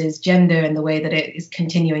enforces gender and the way that it is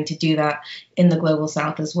continuing to do that in the global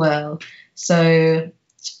south as well. So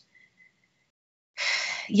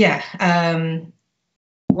yeah,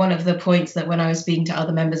 one of the points that when I was speaking to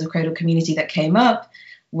other members of Cradle community that came up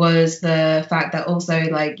was the fact that also,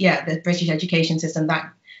 like, yeah, the British education system,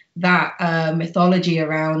 that mythology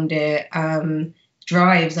around it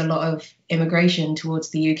drives a lot of immigration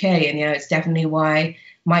towards the UK. And, you know, it's definitely why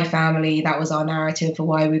my family, that was our narrative for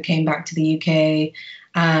why we came back to the UK.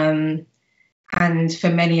 And for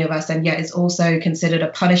many of us, and yet it's also considered a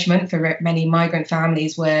punishment for many migrant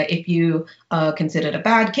families, where if you are considered a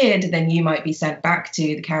bad kid, then you might be sent back to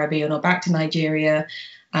the Caribbean or back to Nigeria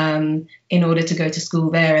in order to go to school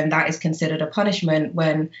there. And that is considered a punishment,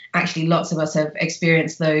 when actually lots of us have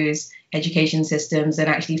experienced those education systems and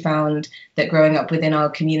actually found that growing up within our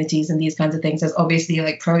communities and these kinds of things, there's obviously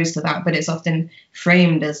like pros to that, but it's often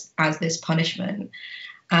framed as this punishment.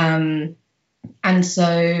 And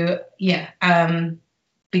so, yeah,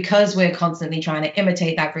 because we're constantly trying to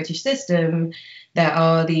imitate that British system, there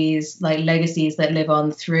are these like legacies that live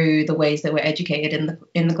on through the ways that we're educated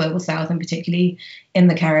in the global south, and particularly in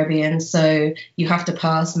the Caribbean. So you have to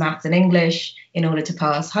pass maths and English in order to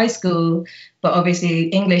pass high school. But obviously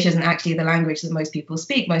English isn't actually the language that most people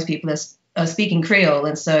speak. Most people are speaking Creole.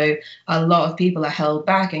 And so a lot of people are held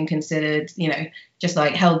back and considered, you know, just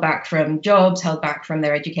like held back from jobs, held back from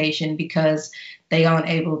their education, because they aren't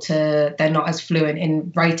able to, they're not as fluent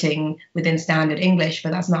in writing within standard English,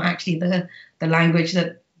 but that's not actually the language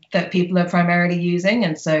that people are primarily using.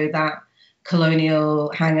 And so that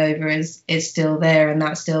colonial hangover is still there, and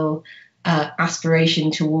that's still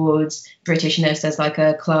aspiration towards Britishness as like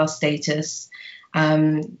a class status,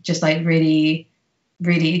 just like really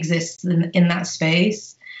exists in that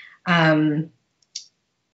space. And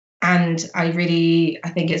I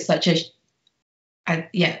think it's such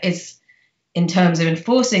it's in terms of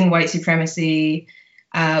enforcing white supremacy,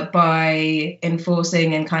 by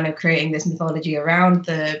enforcing and kind of creating this mythology around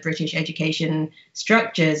the British education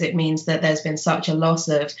structures, it means that there's been such a loss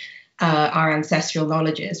of our ancestral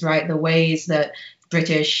knowledges, right? The ways that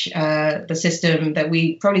British, the system that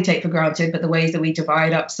we probably take for granted, but the ways that we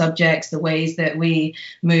divide up subjects, the ways that we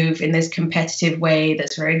move in this competitive way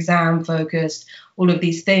that's very exam focused, all of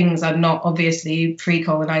these things are not obviously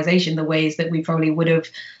pre-colonization, the ways that we probably would have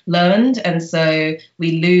learned. And so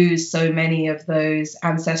we lose so many of those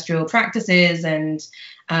ancestral practices and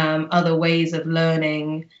other ways of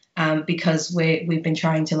learning because we've been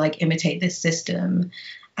trying to like imitate this system.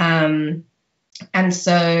 And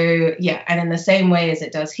so, yeah, and in the same way as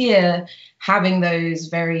it does here, having those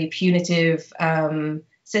very punitive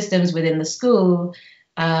systems within the school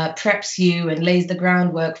preps you and lays the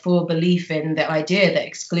groundwork for belief in the idea that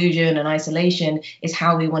exclusion and isolation is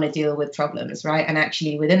how we want to deal with problems, right? And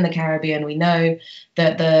actually within the Caribbean, we know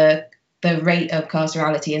that the rate of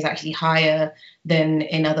carcerality is actually higher than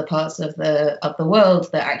in other parts of the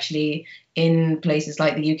world, that actually in places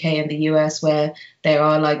like the UK and the US, where there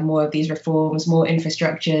are like more of these reforms, more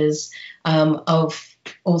infrastructures of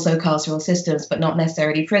also carceral systems, but not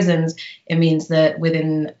necessarily prisons, it means that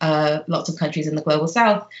within lots of countries in the global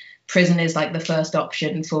south, prison is like the first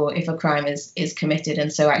option for if a crime is committed.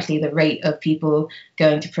 And so actually the rate of people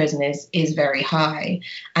going to prison is very high.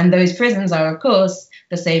 And those prisons are, of course,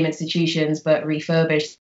 the same institutions, but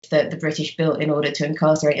refurbished, that the British built in order to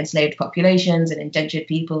incarcerate enslaved populations and indentured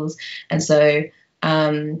peoples. And so,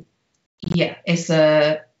 yeah,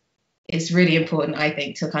 it's really important, I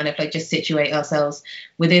think, to kind of like just situate ourselves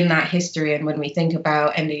within that history. And when we think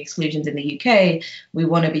about ending exclusions in the UK, we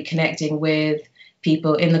want to be connecting with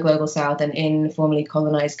people in the global south and in formerly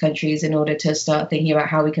colonized countries in order to start thinking about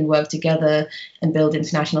how we can work together and build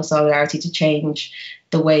international solidarity to change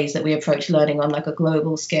the ways that we approach learning on like a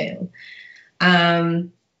global scale.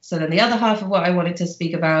 So then the other half of what I wanted to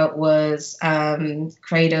speak about was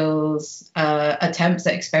Cradle's attempts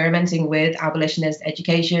at experimenting with abolitionist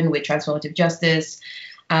education, with transformative justice,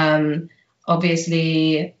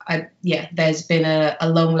 Obviously, there's been a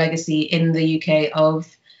long legacy in the UK of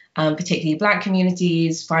particularly Black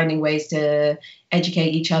communities finding ways to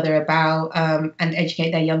educate each other about and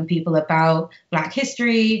educate their young people about Black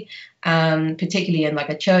history, particularly in like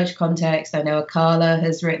a church context. I know Akala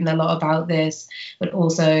has written a lot about this, but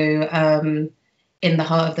also in The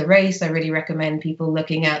Heart of the Race, I really recommend people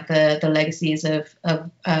looking at the legacies of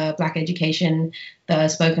Black education that are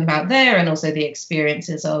spoken about there, and also the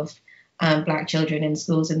experiences of Black children in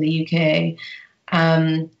schools in the UK.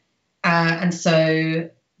 And so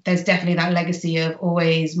there's definitely that legacy of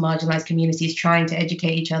always marginalized communities trying to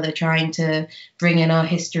educate each other, trying to bring in our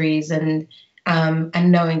histories, and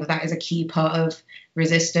knowing that that is a key part of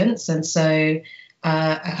resistance. And so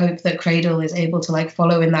I hope that Cradle is able to like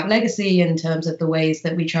follow in that legacy in terms of the ways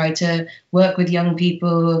that we try to work with young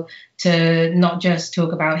people to not just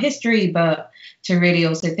talk about history, but to really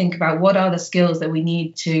also think about what are the skills that we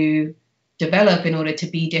need to develop in order to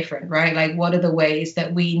be different, right? Like, what are the ways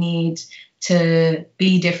that we need to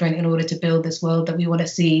be different in order to build this world that we want to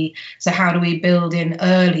see? So how do we build in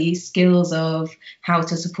early skills of how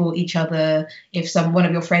to support each other if one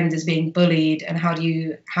of your friends is being bullied, and how do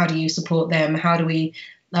you support them? How do we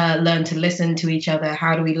learn to listen to each other?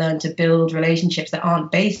 How do we learn to build relationships that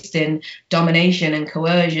aren't based in domination and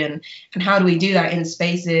coercion? And how do we do that in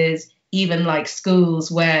spaces even like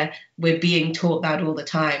schools where we're being taught that all the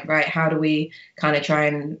time, right? How do we kind of try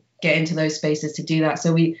and get into those spaces to do that?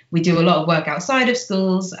 So we do a lot of work outside of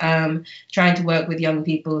schools, trying to work with young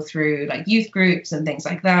people through like youth groups and things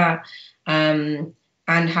like that, and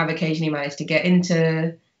have occasionally managed to get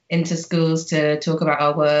into schools to talk about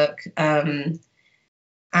our work. And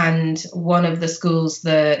one of the schools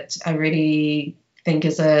that I really think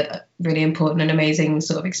is a really important and amazing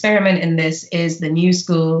sort of experiment in this is the New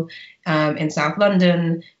School in South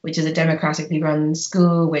London, which is a democratically run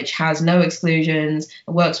school which has no exclusions,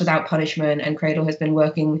 works without punishment, and Cradle has been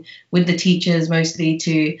working with the teachers mostly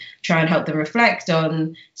to try and help them reflect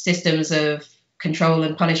on systems of control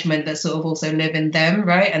and punishment that sort of also live in them,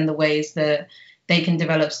 right? And the ways that they can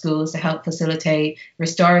develop schools to help facilitate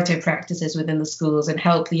restorative practices within the schools and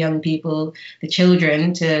help the young people, the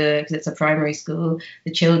children, because it's a primary school,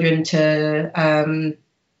 the children to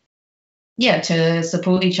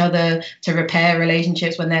support each other, to repair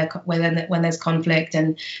relationships when there's conflict,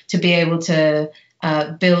 and to be able to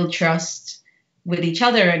build trust with each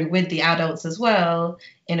other and with the adults as well,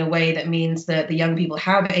 in a way that means that the young people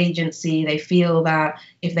have agency. They feel that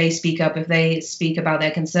if they speak up, if they speak about their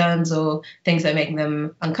concerns or things that make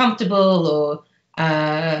them uncomfortable, or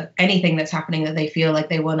anything that's happening that they feel like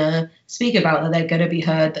they want to speak about, that they're going to be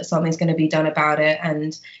heard, that something's going to be done about it,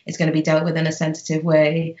 and it's going to be dealt with in a sensitive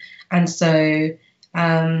way. And so,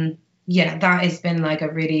 that has been like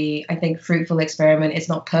a really, I think, fruitful experiment. It's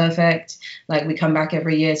not perfect. Like, we come back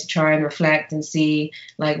every year to try and reflect and see,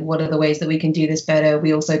 like, what are the ways that we can do this better.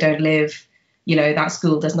 We also don't live, that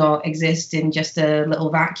school does not exist in just a little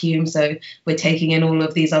vacuum. So we're taking in all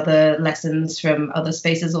of these other lessons from other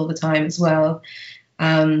spaces all the time as well.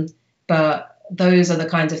 But those are the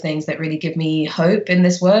kinds of things that really give me hope in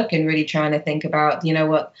this work, and really trying to think about,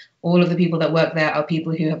 what all of the people that work there are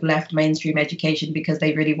people who have left mainstream education because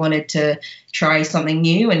they really wanted to try something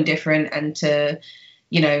new and different, and to,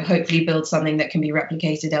 hopefully build something that can be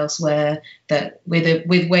replicated elsewhere, that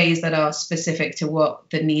with ways that are specific to what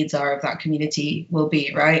the needs are of that community will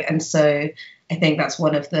be, right? And so I think that's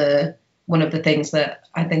one of the things that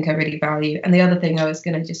I think I really value. And the other thing I was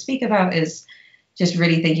going to just speak about is just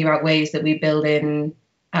really thinking about ways that we build in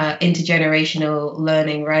intergenerational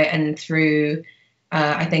learning, right? And through,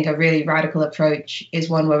 I think a really radical approach is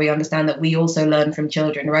one where we understand that we also learn from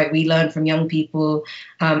children, right? We learn from young people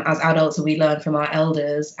as adults, and we learn from our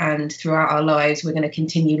elders. And throughout our lives, we're going to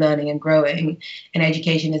continue learning and growing. And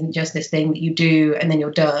education isn't just this thing that you do and then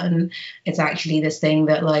you're done. It's actually this thing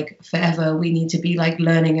that, like, forever we need to be like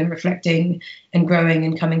learning and reflecting and growing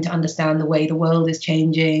and coming to understand the way the world is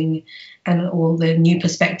changing, and all the new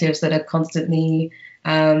perspectives that are constantly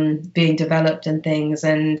being developed and things.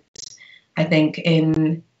 And I think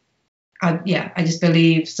I just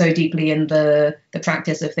believe so deeply in the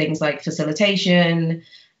practice of things like facilitation,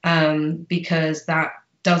 because that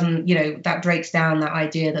doesn't, that breaks down that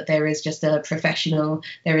idea that there is just a professional,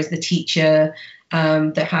 there is the teacher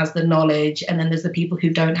that has the knowledge, and then there's the people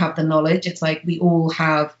who don't have the knowledge. It's like we all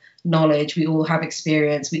have knowledge, we all have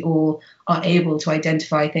experience, we all are able to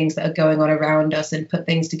identify things that are going on around us and put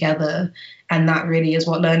things together, and that really is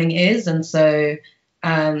what learning is. And so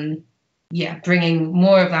bringing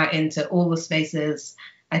more of that into all the spaces,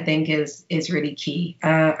 I think is really key.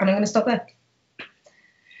 And I'm going to stop there.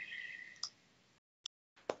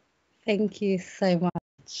 Thank you so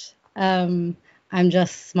much. I'm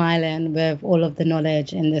just smiling with all of the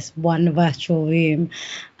knowledge in this one virtual room.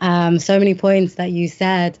 So many points that you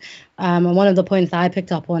said. And one of the points that I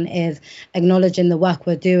picked up on is acknowledging the work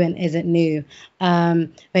we're doing isn't new.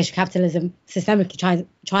 Racial capitalism systemically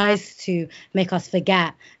tries to make us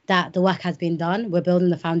forget that the work has been done. We're building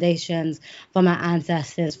the foundations from our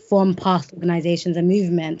ancestors, from past organizations and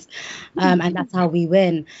movements. And that's how we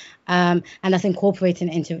win. And that's incorporating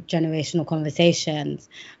intergenerational conversations.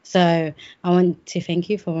 So I want to thank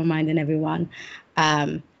you for reminding everyone.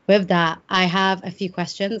 With that, I have a few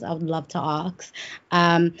questions I would love to ask.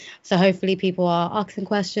 So hopefully people are asking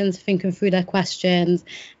questions, thinking through their questions,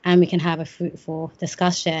 and we can have a fruitful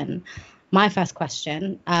discussion. My first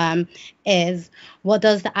question is, what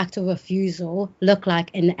does the act of refusal look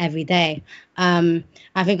like in the everyday? I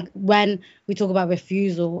think when we talk about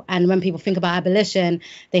refusal and when people think about abolition,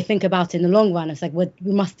 they think about it in the long run. It's like, we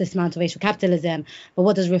must dismantle racial capitalism, but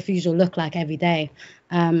what does refusal look like every day?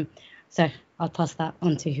 So I'll pass that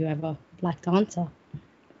on to whoever would like to answer.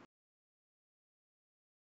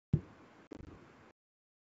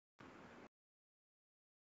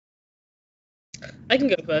 I can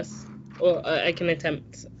go first, or I can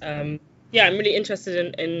attempt. Yeah, I'm really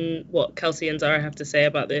interested in what Kelsey and Zara have to say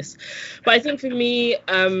about this. But I think for me,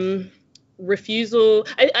 refusal,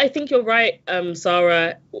 I think you're right,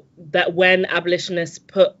 Sarah, that when abolitionists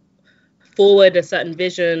put forward a certain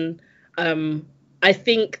vision, I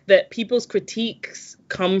think that people's critiques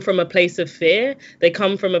come from a place of fear. They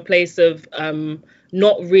come from a place of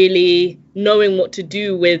not really knowing what to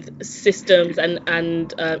do with systems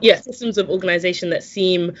and systems of organization that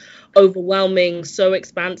seem overwhelming, so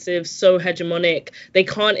expansive, so hegemonic. They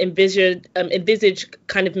can't envisage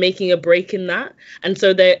kind of making a break in that. And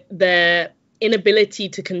so their inability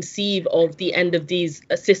to conceive of the end of these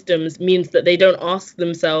systems means that they don't ask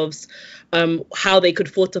themselves how they could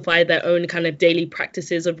fortify their own kind of daily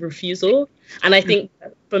practices of refusal. And I think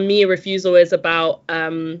for me, refusal is about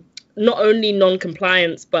not only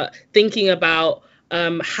non-compliance, but thinking about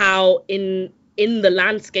how in the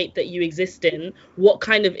landscape that you exist in, what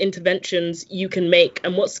kind of interventions you can make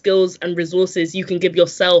and what skills and resources you can give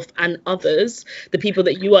yourself and others, the people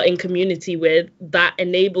that you are in community with, that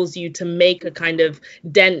enables you to make a kind of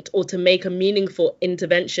dent or to make a meaningful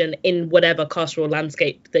intervention in whatever carceral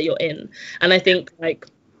landscape that you're in. And I think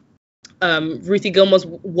Ruthie Gilmore's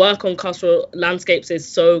work on carceral landscapes is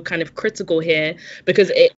so kind of critical here,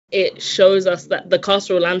 because it shows us that the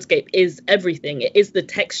carceral landscape is everything. It is the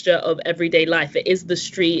texture of everyday life. It is the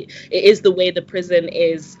street. It is the way the prison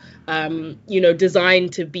is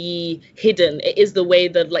designed to be hidden. It is the way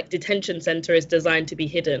the detention center is designed to be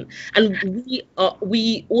hidden. And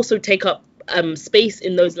we also take up space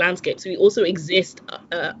in those landscapes. We also exist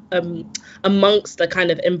amongst a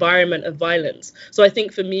kind of environment of violence. So I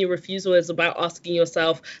think for me, refusal is about asking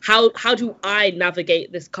yourself, how do I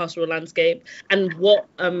navigate this carceral landscape, and what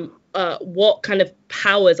kind of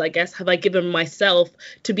powers, I guess, have I given myself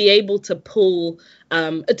to be able to pull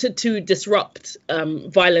to disrupt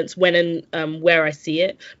violence when and where I see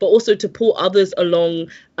it, but also to pull others along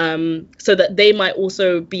so that they might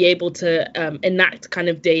also be able to enact kind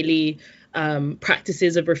of daily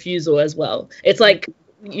practices of refusal as well. It's like,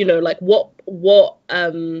 what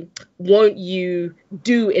won't you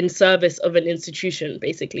do in service of an institution?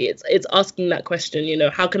 Basically, it's asking that question.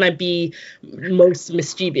 How can I be most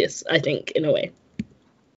mischievous? I think, in a way.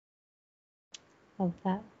 Love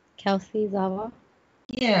that. Kelsey, Zara?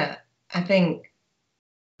 Yeah, I think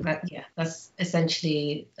that's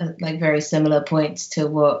essentially very similar points to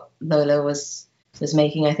what Lola was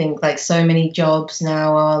making. I think so many jobs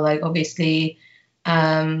now are obviously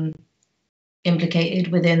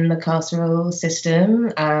implicated within the carceral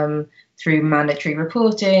system through mandatory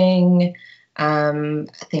reporting,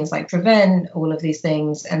 things like prevent, all of these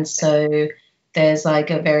things. And so there's a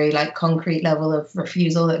very concrete level of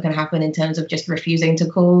refusal that can happen in terms of just refusing to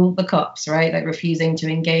call the cops, right? Refusing to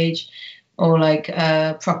engage or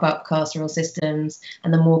prop up carceral systems.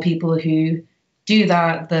 And the more people who do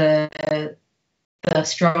that, the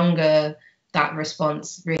stronger that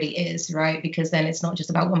response really is, right? Because then it's not just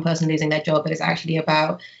about one person losing their job, but it's actually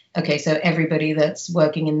about, okay, so everybody that's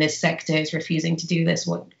working in this sector is refusing to do this.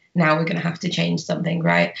 Now we're going to have to change something,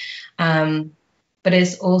 right? But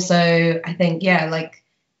it's also, I think,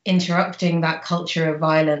 interrupting that culture of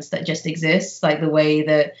violence that just exists, the way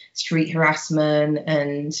that street harassment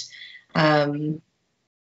and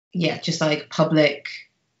just public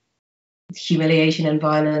humiliation and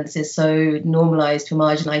violence is so normalized for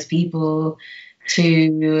marginalized people,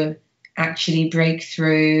 to actually break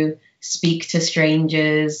through speak to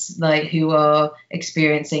strangers like who are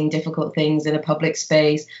experiencing difficult things in a public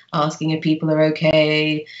space, asking if people are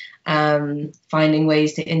okay, finding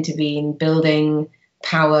ways to intervene, building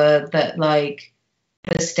power that like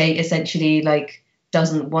the state essentially like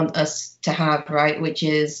doesn't want us to have, right? Which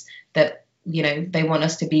is that, you know, they want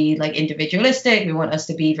us to be like individualistic, we want us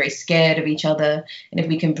to be very scared of each other. And if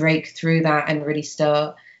we can break through that and really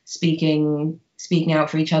start speaking out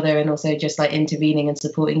for each other, and also just like intervening and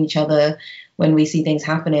supporting each other when we see things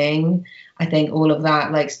happening, I think all of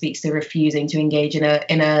that like speaks to refusing to engage in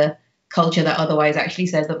a culture that otherwise actually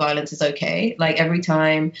says that violence is okay. Like every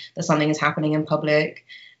time that something is happening in public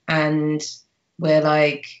and we're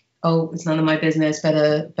like, oh, it's none of my business,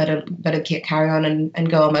 better carry on and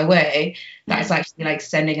go on my way, that's actually like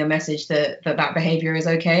sending a message that behavior is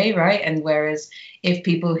okay, right? And whereas if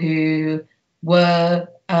people who were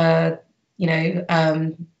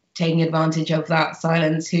taking advantage of that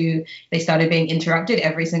silence, who they started being interrupted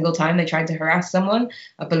every single time they tried to harass someone,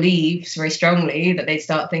 I believe very strongly that they'd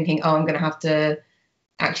start thinking, oh, I'm going to have to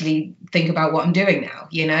actually think about what I'm doing now,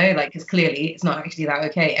 you know, like, because clearly it's not actually that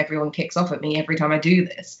okay. Everyone kicks off at me every time I do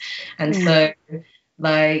this. And so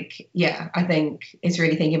like, yeah, I think it's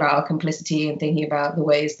really thinking about our complicity and thinking about the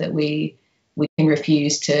ways that we can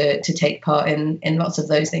refuse to take part in lots of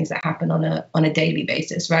those things that happen on a daily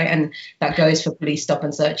basis, right? And that goes for police stop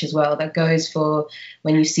and search as well. That goes for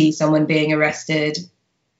when you see someone being arrested,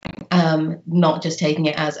 not just taking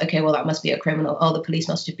it as, okay, well, that must be a criminal. Oh, the police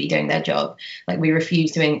must just be doing their job. Like, we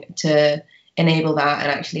refuse to enable that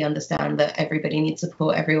and actually understand that everybody needs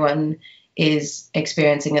support. Everyone is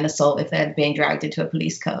experiencing an assault if they're being dragged into a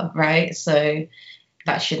police car, right? So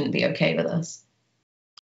that shouldn't be okay with us.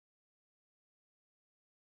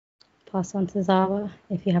 Pass on to Zara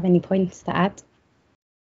if you have any points to add.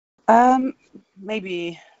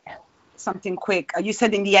 Maybe something quick. You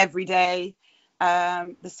said in the everyday,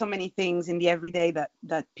 there's so many things in the everyday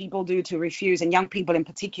that people do to refuse, and young people in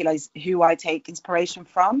particular is who I take inspiration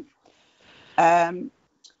from. The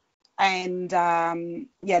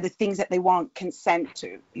things that they want consent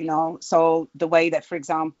to, you know, so the way that, for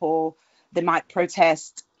example, they might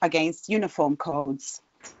protest against uniform codes,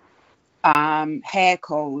 hair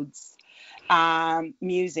codes,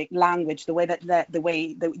 music, language, the way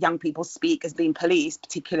that young people speak is being policed,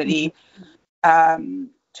 particularly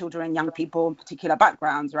children and young people in particular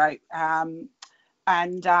backgrounds, right?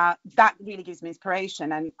 That really gives me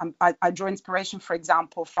inspiration. And I draw inspiration, for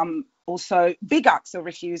example, from also big acts of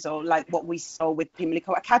refusal, like what we saw with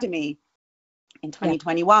Pimlico Academy in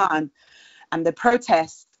 2021, and the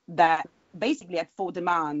protests that basically had 4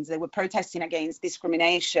 demands. They were protesting against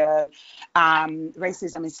discrimination,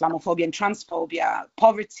 racism, Islamophobia, and transphobia,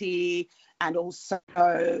 poverty, and also,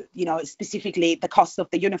 you know, specifically the cost of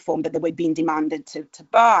the uniform that they were being demanded to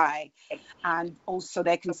buy, and also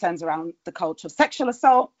their concerns around the culture of sexual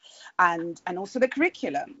assault, and also the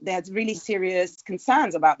curriculum. They had really serious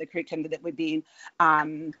concerns about the curriculum that were being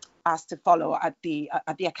asked to follow at the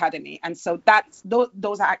academy. And so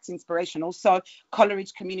those are acts of inspiration. Also,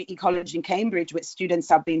 Coleridge Community College in Cambridge, where students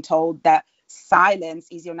have been told that silence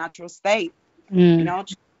is your natural state. You know,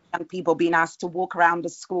 young people being asked to walk around the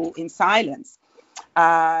school in silence,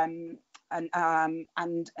 and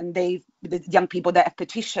the young people that have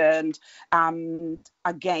petitioned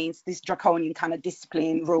against this draconian kind of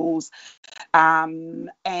discipline rules,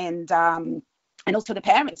 and also the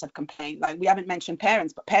parents have complained. Like, we haven't mentioned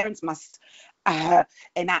parents, but parents must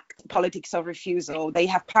enact politics of refusal. They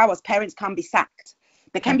have powers. Parents can't be sacked.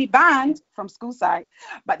 They can be banned from school site,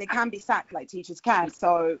 but they can be sacked like teachers can.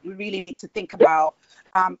 So we really need to think about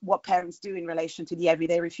what parents do in relation to the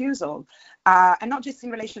everyday refusal, and not just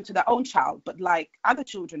in relation to their own child, but like other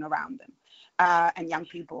children around them, and young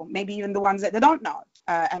people, maybe even the ones that they don't know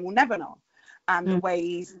and will never know. The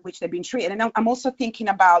ways in which they've been treated. And I'm also thinking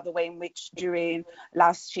about the way in which during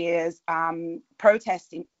last year's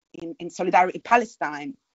protest in Solidarity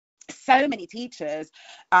Palestine, so many teachers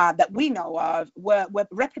that we know of were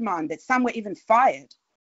reprimanded. Some were even fired.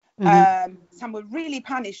 Some were really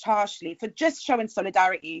punished harshly for just showing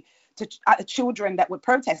solidarity to children that were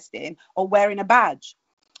protesting or wearing a badge.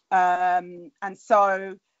 And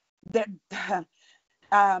so the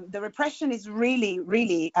repression is really,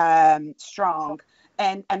 really strong,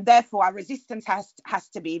 and therefore our resistance has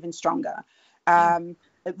to be even stronger.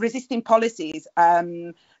 Resisting policies,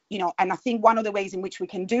 you know, and I think one of the ways in which we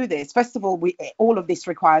can do this, first of all, all of this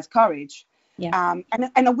requires courage, and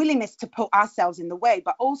a willingness to put ourselves in the way,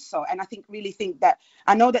 but also, and I think that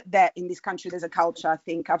I know that in this country there's a culture, I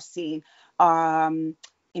think I've seen in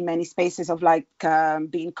many spaces, of like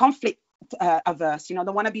being conflict averse. You know,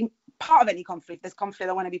 they want to be part of any conflict. There's conflict,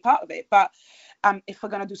 I want to be part of it. But if we're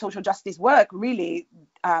going to do social justice work, really,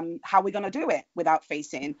 how are we going to do it without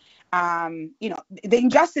facing, the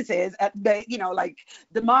injustices, like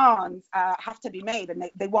demands have to be made, and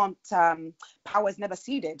they want power is never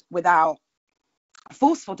ceded without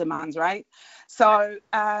forceful demands, right? So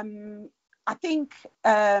I think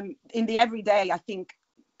in the everyday, I think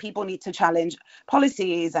people need to challenge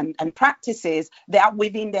policies and practices that are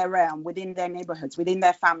within their realm, within their neighborhoods, within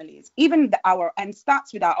their families, and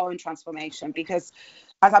starts with our own transformation. Because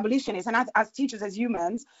as abolitionists and as teachers, as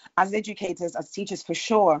humans, as educators, as teachers for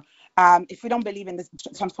sure, if we don't believe in this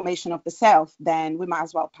transformation of the self, then we might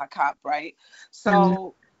as well pack up, right?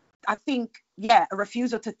 So I think, a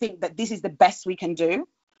refusal to think that this is the best we can do.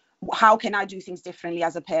 How can I do things differently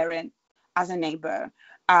as a parent, as a neighbor,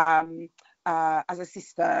 as a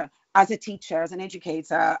sister, as a teacher, as an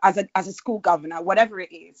educator, as a school governor, whatever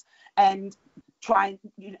it is, and try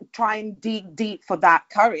and dig deep for that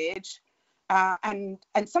courage, and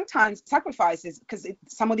sometimes sacrifices, because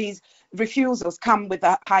some of these refusals come with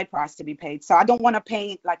a high price to be paid. So I don't want to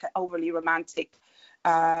paint like an overly romantic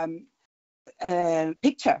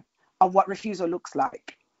picture of what refusal looks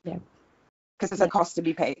like, because there's a cost to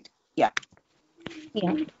be paid. Yeah,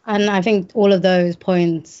 and I think all of those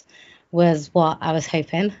points was what I was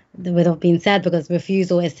hoping would have been said, because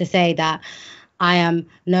refusal is to say that I am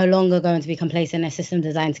no longer going to be complacent in a system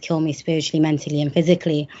designed to kill me spiritually, mentally, and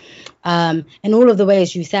physically. In all of the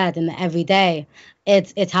ways you said, in the everyday,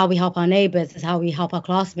 it's how we help our neighbors, it's how we help our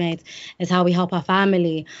classmates, it's how we help our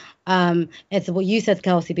family. It's what you said,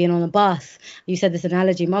 Kelsey, being on a bus. You said this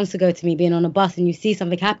analogy months ago to me, being on a bus and you see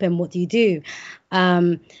something happen, what do you do?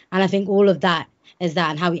 And I think all of that is that,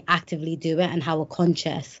 and how we actively do it and how we're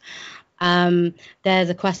conscious. There's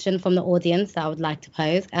a question from the audience that I would like to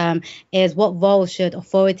pose, is what role should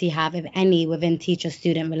authority have, if any, within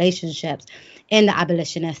teacher-student relationships in the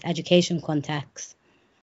abolitionist education context?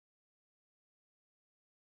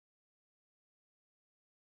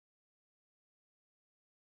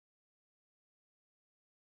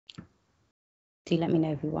 Do let me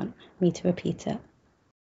know if you want me to repeat it.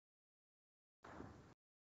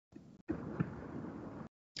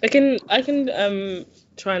 I can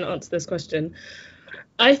try and answer this question.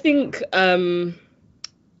 I think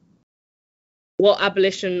what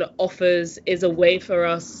abolition offers is a way for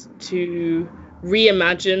us to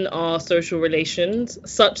reimagine our social relations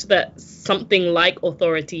such that something like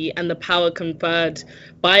authority and the power conferred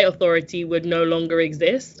by authority would no longer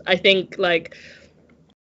exist. I think, like,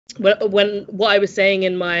 when what I was saying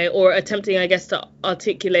in my, or attempting, I guess, to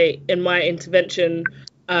articulate in my intervention,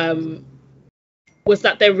 was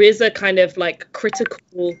that there is a kind of like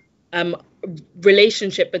critical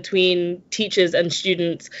relationship between teachers and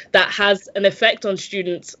students that has an effect on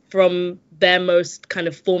students from their most kind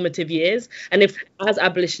of formative years. And if, as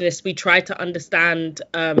abolitionists, we try to understand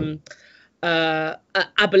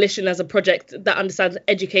abolition as a project that understands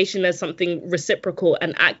education as something reciprocal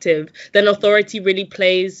and active, then authority really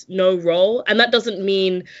plays no role. And that doesn't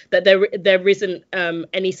mean that there isn't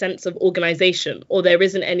any sense of organization, or there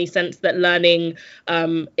isn't any sense that learning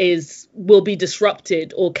will be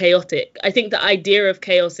disrupted or chaotic. I think the idea of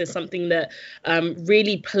chaos is something that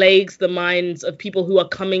really plagues the minds of people who are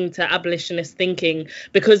coming to abolitionist thinking,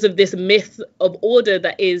 because of this myth of order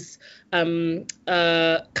that is kind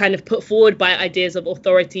of put forward by ideas of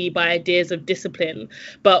authority, by ideas of discipline.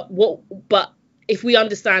 But if we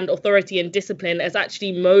understand authority and discipline as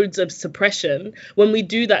actually modes of suppression, when we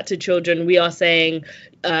do that to children, we are saying,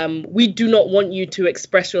 we do not want you to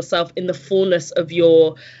express yourself in the fullness of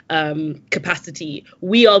your capacity.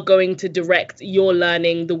 We are going to direct your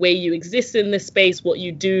learning, the way you exist in this space, what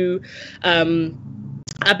you do.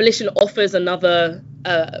 Abolition offers another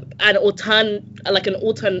an alternate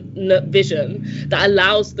vision that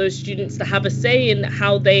allows those students to have a say in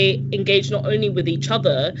how they engage not only with each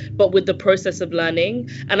other but with the process of learning.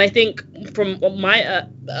 And I think from my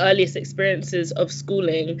earliest experiences of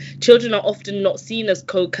schooling, children are often not seen as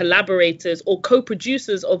co-collaborators or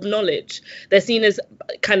co-producers of knowledge. They're seen as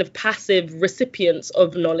kind of passive recipients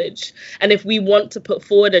of knowledge. And if we want to put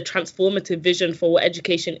forward a transformative vision for what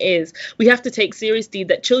education is, we have to take seriously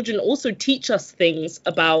that children also teach us things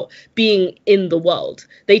about being in the world.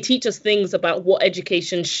 They teach us things about what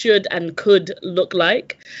education should and could look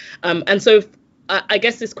like. And so I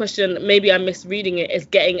guess this question, maybe I'm misreading it, is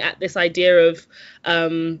getting at this idea of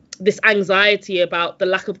this anxiety about the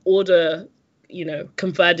lack of order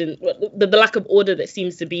conferred in the lack of order that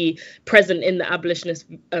seems to be present in the abolitionist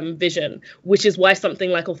vision, which is why something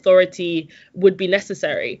like authority would be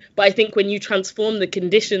necessary. But I think when you transform the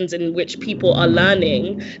conditions in which people are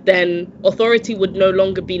learning, then authority would no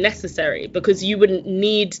longer be necessary, because you wouldn't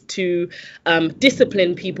need to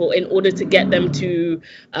discipline people in order to get them to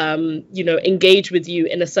engage with you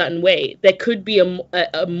in a certain way. There could be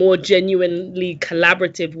a more genuinely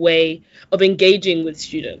collaborative way of engaging with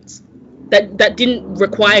students that didn't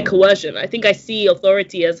require coercion. I think I see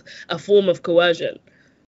authority as a form of coercion.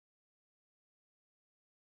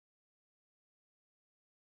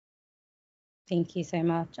 Thank you so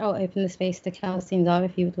much. I'll open the space to Kelsey and Zara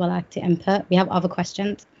if you would like to input. We have other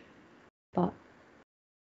questions, but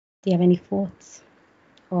do you have any thoughts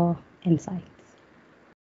or insights?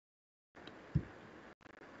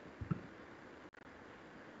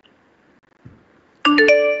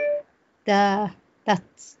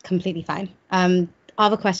 That's completely fine.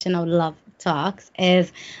 Other question I would love to ask is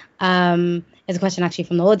a question actually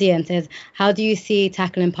from the audience, is how do you see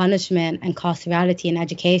tackling punishment and carcerality in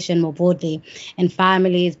education more broadly in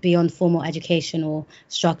families beyond formal educational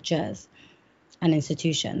structures and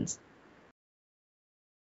institutions?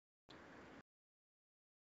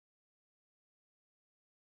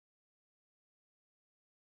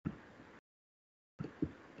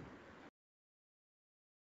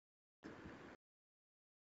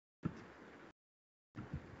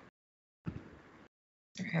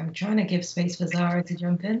 I'm trying to give space for Zara to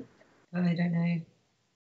jump in, but I don't know.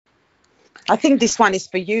 I think this one is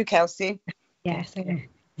for you, Kelsey. Yes.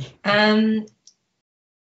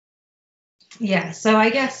 Yeah, so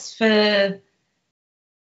I guess in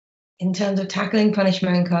terms of tackling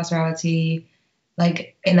punishment and carcerality,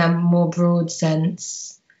 like in a more broad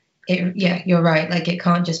sense, you're right. Like it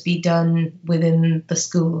can't just be done within the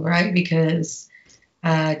school, right? Because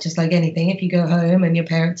just like anything, if you go home and your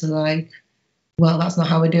parents are like, well, that's not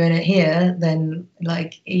how we're doing it here, then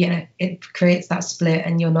it creates that split,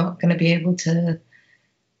 and you're not going to be able to,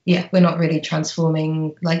 we're not really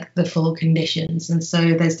transforming like the full conditions. And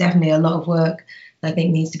so there's definitely a lot of work that I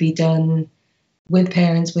think needs to be done with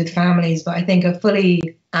parents, with families. But I think a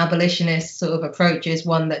fully abolitionist sort of approach is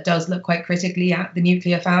one that does look quite critically at the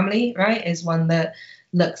nuclear family, right? Is one that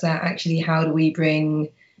looks at actually how do we bring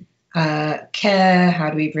care, how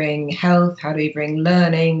do we bring health, how do we bring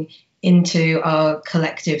learning into our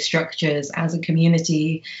collective structures as a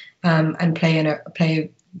community, and play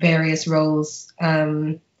various roles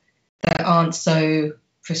that aren't so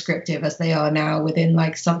prescriptive as they are now within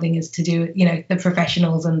like something is to do, the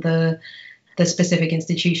professionals and the specific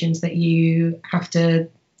institutions that you have to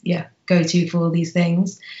go to for all these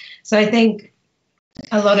things. So I think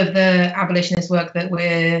a lot of the abolitionist work that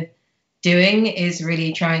we're doing is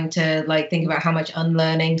really trying to like think about how much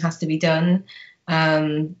unlearning has to be done.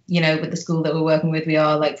 With the school that we're working with, we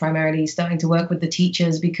are like primarily starting to work with the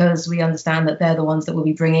teachers because we understand that they're the ones that will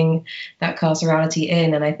be bringing that carcerality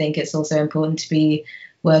in. And I think it's also important to be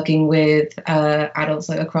working with adults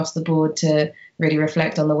like across the board to really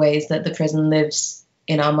reflect on the ways that the prison lives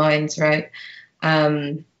in our minds, right?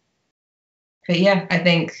 But yeah, I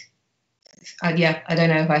think, I don't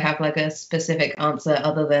know if I have like a specific answer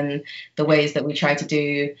other than the ways that we try to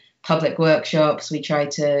do public workshops. We try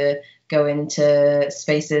to go into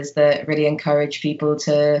spaces that really encourage people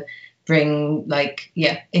to bring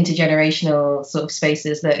intergenerational sort of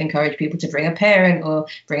spaces that encourage people to bring a parent or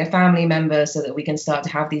bring a family member, so that we can start to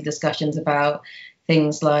have these discussions about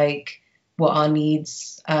things like what our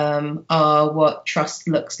needs are, what trust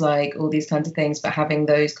looks like, all these kinds of things, but having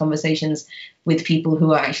those conversations with people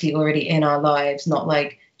who are actually already in our lives, not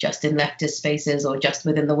like just in leftist spaces or just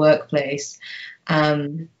within the workplace.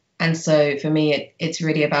 And so for me, it's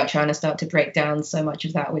really about trying to start to break down so much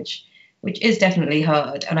of that, which is definitely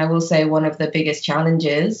hard. And I will say one of the biggest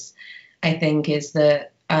challenges, I think, is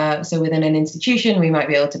that so within an institution, we might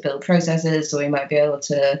be able to build processes, or we might be able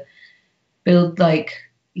to build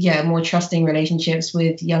more trusting relationships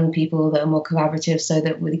with young people that are more collaborative, so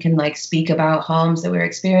that we can like speak about harms that we're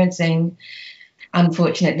experiencing.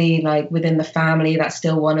 Unfortunately, like within the family, that's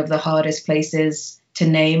still one of the hardest places to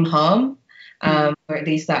name harm. Or at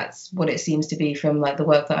least that's what it seems to be from like the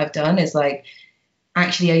work that I've done, is like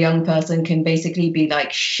actually a young person can basically be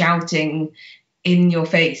like shouting in your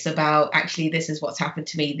face about actually this is what's happened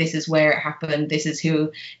to me, this is where it happened, this is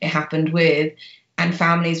who it happened with, and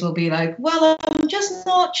families will be like, well, I'm just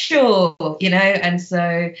not sure, and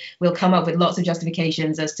so we'll come up with lots of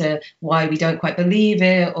justifications as to why we don't quite believe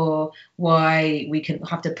it, or why we can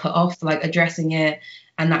have to put off like addressing it.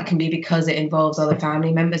 And that can be because it involves other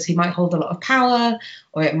family members who might hold a lot of power,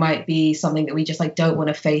 or it might be something that we just like don't want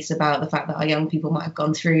to face about the fact that our young people might have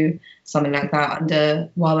gone through something like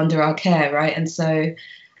that while under our care, right? And so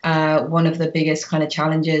one of the biggest kind of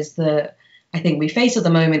challenges that I think we face at the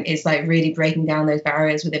moment is like really breaking down those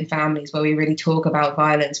barriers within families, where we really talk about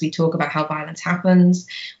violence. We talk about how violence happens.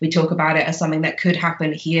 We talk about it as something that could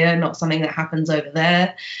happen here, not something that happens over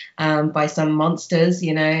there by some monsters,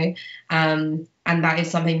 you know. And that is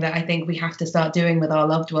something that I think we have to start doing with our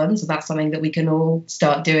loved ones. So that's something that we can all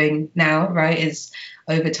start doing now, right? Is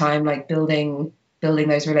over time, like building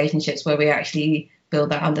those relationships where we actually build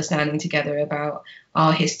that understanding together about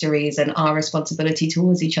our histories and our responsibility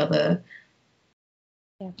towards each other.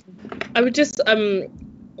 I would just add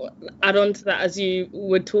on to that as you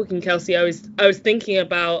were talking, Kelsey. I was thinking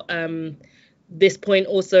about this point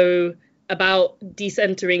also about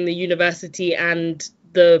decentering the university and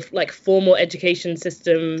the like formal education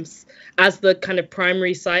systems as the kind of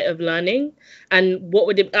primary site of learning. And what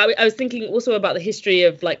would it, I was thinking also about the history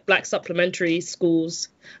of like Black supplementary schools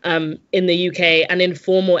in the UK and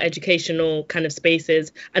informal educational kind of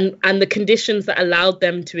spaces, and the conditions that allowed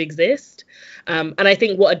them to exist. And I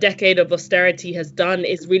think what a decade of austerity has done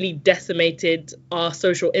is really decimated our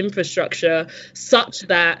social infrastructure such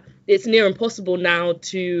that it's near impossible now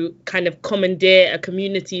to kind of commandeer a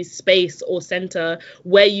community space or center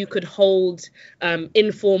where you could hold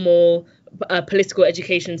informal political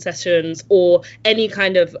education sessions or any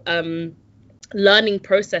kind of learning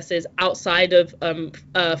processes outside of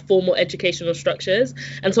formal educational structures.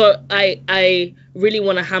 And so I really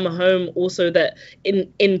want to hammer home also that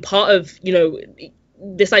in part of, you know,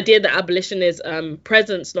 this idea that abolition is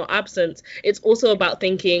presence, not absence, it's also about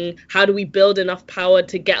thinking, how do we build enough power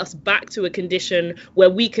to get us back to a condition where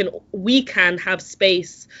we can have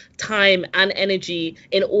space, time, and energy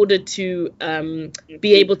in order to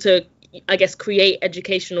be able to, I guess, create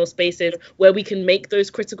educational spaces where we can make those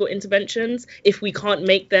critical interventions if we can't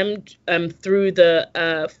make them through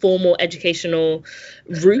the formal educational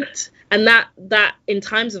route. And that in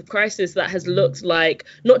times of crisis, that has looked like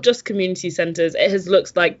not just community centres, it has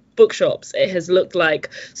looked like bookshops, it has looked like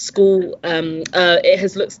school, it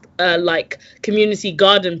has looked like community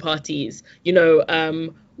garden parties, you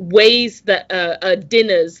know, ways that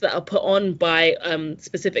dinners that are put on by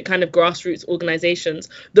specific kind of grassroots organizations.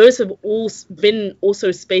 Those have all been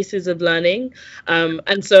also spaces of learning.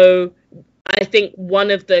 And so I think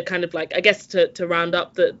one of the kind of like, I guess to round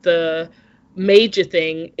up the major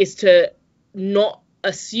thing is to not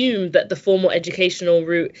assume that the formal educational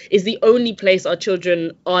route is the only place our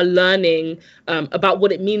children are learning about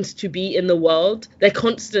what it means to be in the world. They're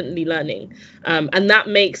constantly learning. And that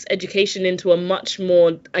makes education into a much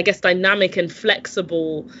more, I guess, dynamic and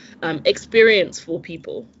flexible experience for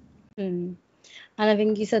people. And I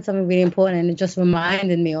think you said something really important, and it just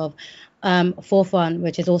reminded me of Forefront,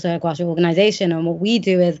 which is also a grassroots organization. And what we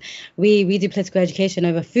do is we do political education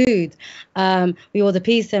over food. We order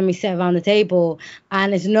pizza and we sit around the table,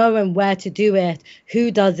 and it's knowing where to do it,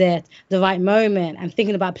 who does it, the right moment, and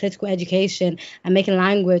thinking about political education and making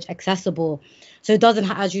language accessible. So it doesn't,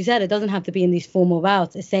 as you said, it doesn't have to be in these formal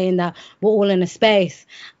routes. It's saying that we're all in a space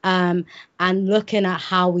and looking at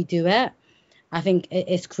how we do it. I think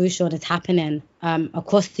it's crucial, and it's happening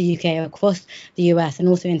across the UK, across the US, and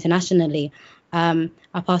also internationally. I'll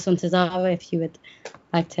pass on to Zara if you would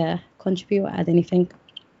like to contribute or add anything.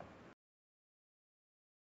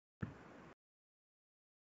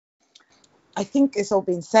 I think it's all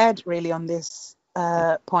been said really on this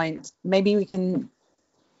point. Maybe we can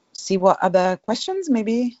see what other questions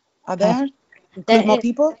maybe are there. Include more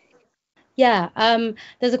people. Yeah,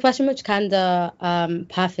 there's a question which kind of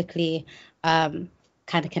perfectly kind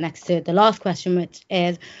of connects to the last question, which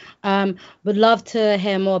is, would love to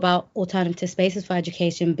hear more about alternative spaces for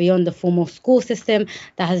education beyond the formal school system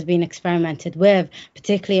that has been experimented with,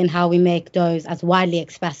 particularly in how we make those as widely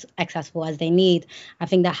accessible as they need. I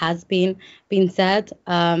think that has been said.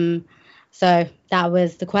 So that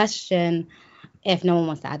was the question. If no one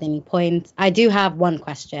wants to add any points, I do have one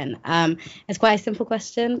question. It's quite a simple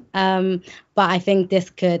question, but I think this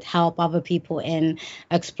could help other people in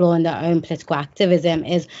exploring their own political activism.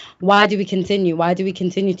 Is why do we continue? Why do we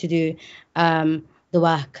continue to do the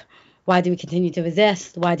work? Why do we continue to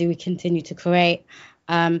resist? Why do we continue to create?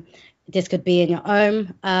 This could be in your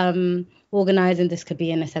own organizing. This could be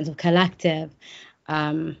in a sense of collective.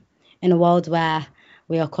 In a world where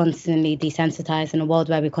we are constantly desensitized, in a world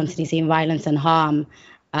where we're constantly seeing violence and harm.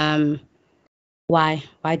 Why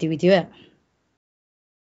do we do it?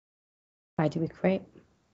 Why do we create?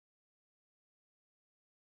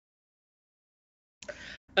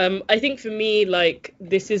 I think for me, like,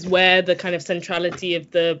 this is where the kind of centrality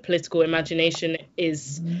of the political imagination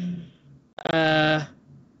is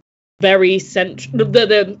very central.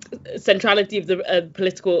 The centrality of the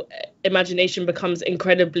political imagination becomes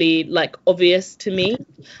incredibly, like, obvious to me.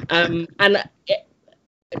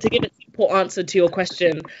 To give a simple answer to your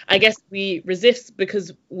question, I guess we resist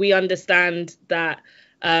because we understand that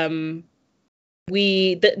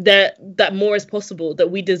that more is possible, that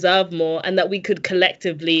we deserve more, and that we could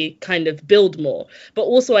collectively kind of build more. But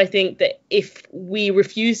also, I think that if we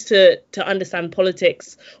refuse to understand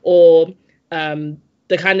politics or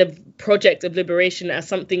the kind of project of liberation as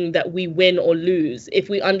something that we win or lose, if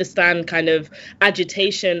we understand kind of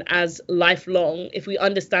agitation as lifelong, if we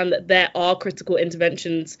understand that there are critical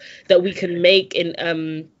interventions that we can make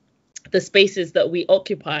in the spaces that we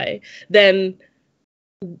occupy, then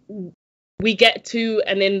we get to,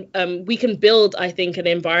 and then we can build, I think, an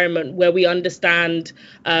environment where we understand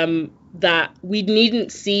that we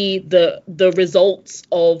needn't see the results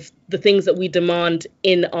of the things that we demand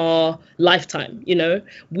in our lifetime. You know,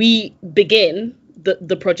 we begin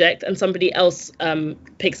the project and somebody else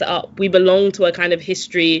picks it up. We belong to a kind of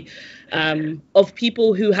history of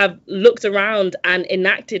people who have looked around and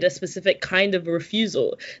enacted a specific kind of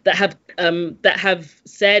refusal, that have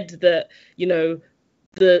said that, you know,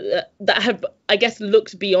 that have, I guess,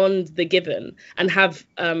 looked beyond the given and have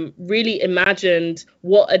really imagined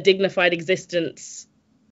what a dignified existence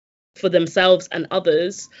for themselves and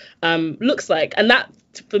others looks like. And that,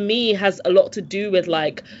 for me, has a lot to do with,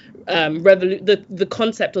 like, the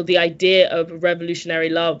concept or the idea of revolutionary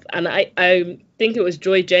love. And I think it was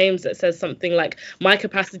Joy James that says something like, my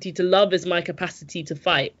capacity to love is my capacity to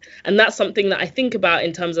fight. And that's something that I think about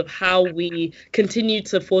in terms of how we continue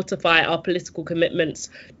to fortify our political commitments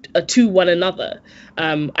to one another.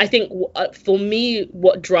 I think for me,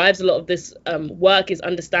 what drives a lot of this work is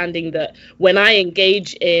understanding that when I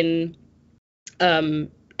engage in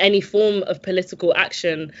any form of political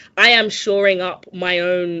action, I am shoring up my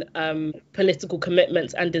own political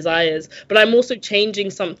commitments and desires, but I'm also changing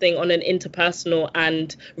something on an interpersonal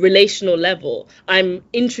and relational level. I'm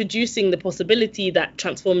introducing the possibility that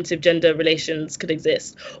transformative gender relations could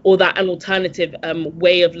exist, or that an alternative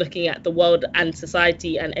way of looking at the world and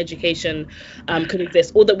society and education could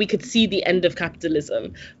exist, or that we could see the end of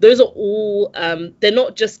capitalism. Those are all, they're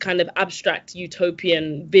not just kind of abstract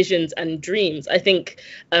utopian visions and dreams. I think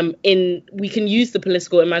we can use the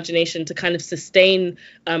political imagination to kind of sustain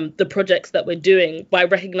the projects that we're doing by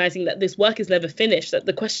recognizing that this work is never finished, that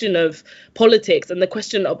the question of politics and the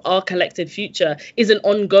question of our collective future is an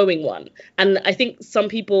ongoing one. And I think some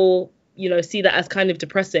people, you know, see that as kind of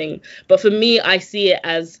depressing, but for me, I see it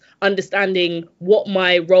as understanding what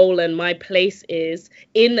my role and my place is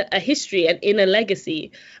in a history and in a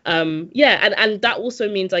legacy. And that also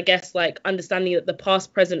means, I guess, like, understanding that the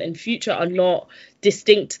past, present, and future are not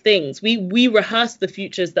distinct things. We rehearse the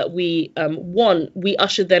futures that we want. We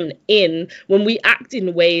usher them in when we act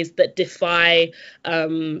in ways that defy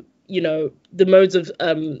the modes of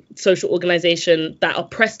social organization that are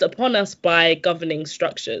pressed upon us by governing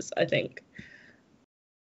structures, I think.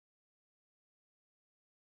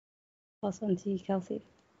 Pass on to you, Kelsey.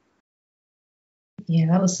 Yeah,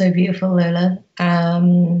 that was so beautiful, Lola.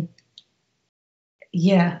 I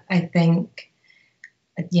think,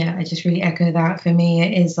 I just really echo that. For me,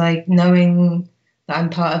 it is like knowing that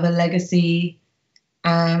I'm part of a legacy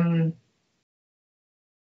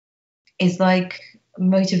is like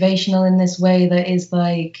motivational in this way that is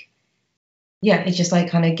like, it just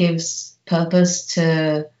like kind of gives purpose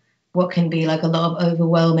to what can be like a lot of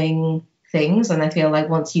overwhelming things. And I feel like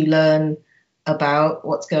once you learn about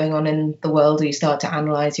what's going on in the world, or you start to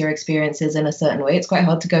analyze your experiences in a certain way, it's quite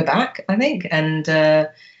hard to go back, I think. And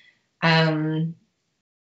and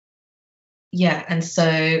so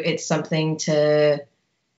it's something to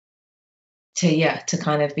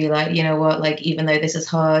kind of be like, you know what, like, even though this is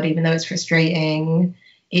hard, even though it's frustrating,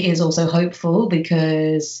 it is also hopeful,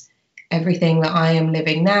 because everything that I am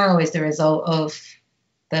living now is the result of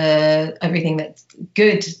everything that's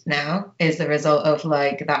good now is the result of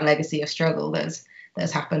like that legacy of struggle that's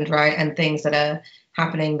happened, right? And things that are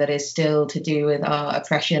happening that is still to do with our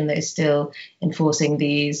oppression, that is still enforcing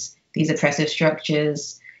these oppressive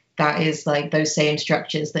structures, that is like those same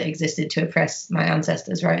structures that existed to oppress my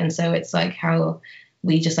ancestors, right? And so it's like how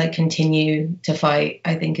we just like continue to fight,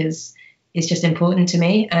 I think is just important to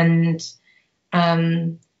me. And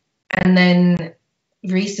then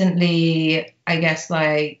recently, I guess,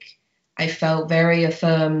 like, I felt very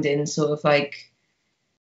affirmed in sort of like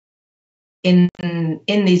in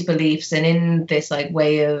these beliefs and in this like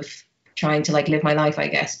way of trying to like live my life, I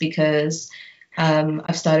guess, because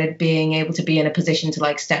I've started being able to be in a position to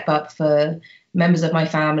like step up for members of my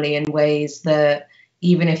family in ways that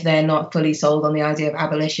even if they're not fully sold on the idea of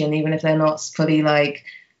abolition, even if they're not fully like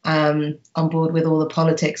on board with all the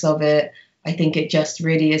politics of it, I think it just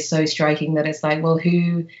really is so striking that it's like, well,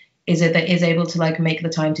 who is it that is able to like make the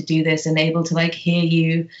time to do this and able to like hear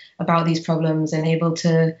you about these problems and able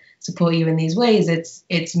to support you in these ways?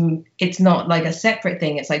 It's not like a separate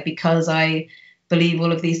thing. It's like, because I believe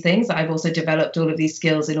all of these things, I've also developed all of these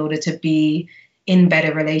skills in order to be in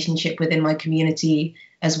better relationship within my community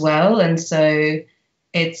as well. And so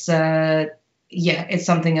it's it's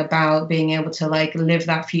something about being able to like live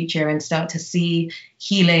that future and start to see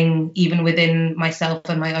healing even within myself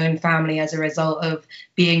and my own family as a result of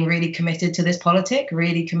being really committed to this politic,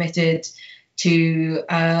 really committed to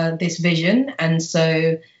this vision. And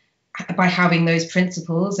so by having those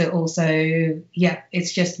principles, it also,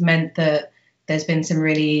 it's just meant that there's been some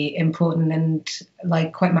really important and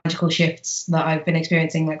like quite magical shifts that I've been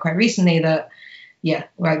experiencing like quite recently that,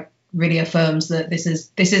 like really affirms that this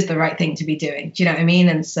is the right thing to be doing. Do you know what I mean?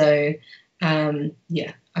 And so,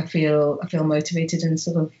 I feel motivated, and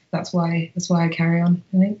sort of that's why I carry on,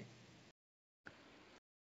 I think.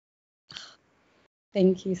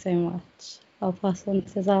 Thank you so much. I'll pass on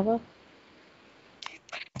to Zara.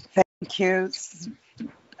 Thank you.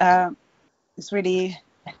 It's really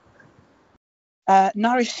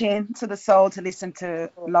nourishing to the soul to listen to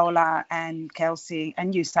Lola and Kelsey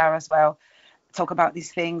and you, Sarah, as well, talk about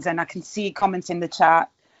these things. And I can see comments in the chat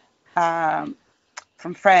from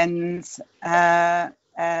friends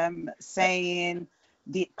saying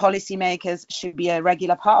the policymakers should be a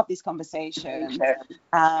regular part of this conversation.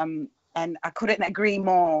 And I couldn't agree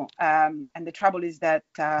more. And the trouble is that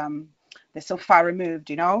they're so far removed,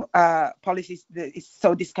 policies is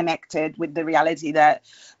so disconnected with the reality that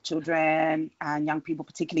children and young people,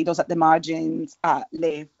 particularly those at the margins,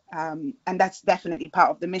 live. And that's definitely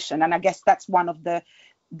part of the mission. And I guess that's one of the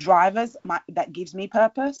drivers that gives me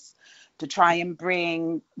purpose, to try and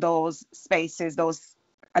bring those spaces, those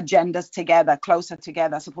agendas together, closer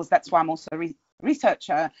together. I suppose that's why I'm also a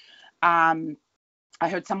researcher. I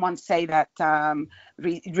heard someone say that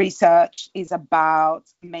research is about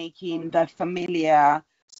making the familiar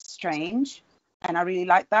strange. And I really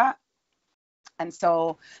like that. And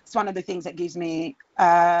so it's one of the things that gives me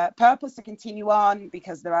purpose to continue on,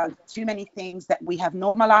 because there are too many things that we have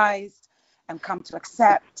normalized and come to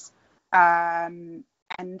accept and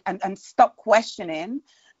stop questioning,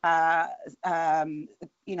 on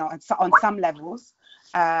some levels.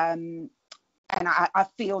 And I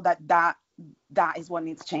feel that is what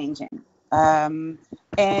needs changing.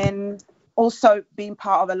 And also being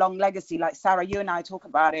part of a long legacy, like Sarah, you and I talk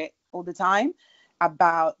about it all the time,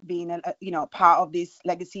 about being part of this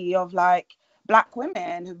legacy of like Black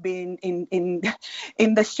women who've been in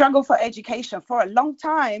the struggle for education for a long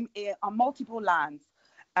time on multiple lands.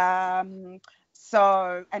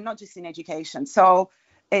 So, and not just in education. So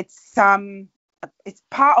it's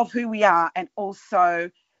part of who we are. And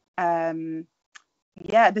also I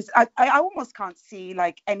almost can't see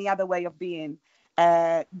like any other way of being.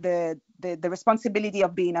 The responsibility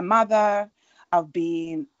of being a mother, of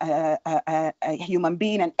being a human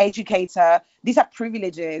being, an educator, these are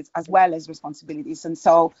privileges as well as responsibilities. And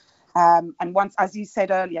so, and once, as you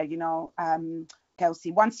said earlier,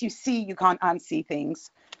 Kelsey, once you see, you can't unsee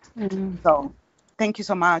things. So thank you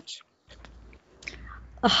so much.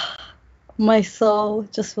 My soul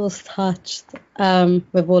just feels touched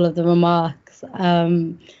with all of the remarks.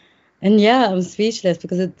 And I'm speechless,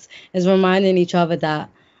 because it's reminding each other that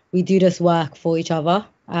we do this work for each other,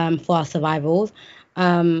 for our survivals.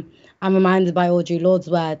 I'm reminded by Audre Lorde's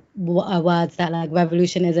words that like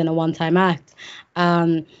revolution isn't a one-time act.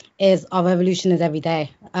 Is our revolution is every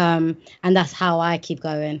day. And that's how I keep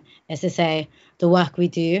going, is to say the work we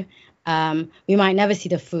do, we might never see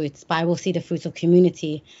the fruits, but I will see the fruits of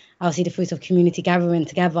community. I'll see the fruits of community gathering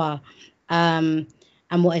together. And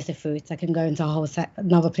what is the fruits? I can go into a whole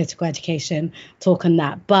another political education talk on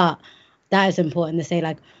that. But that is important to say,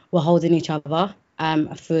 like, we're holding each other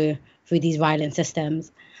through these violent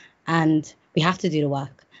systems. And we have to do the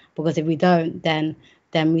work, because if we don't, then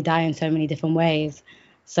we die in so many different ways.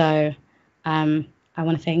 So I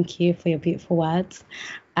want to thank you for your beautiful words.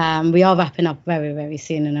 We are wrapping up very, very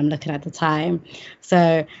soon, and I'm looking at the time.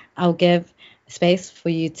 So I'll give space for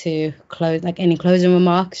you to close, like any closing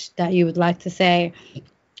remarks that you would like to say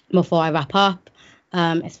before I wrap up.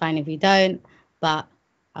 It's fine if you don't, but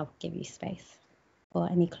I'll give you space for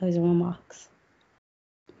any closing remarks.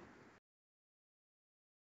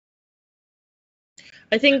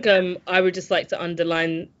 I think I would just like to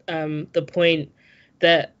underline the point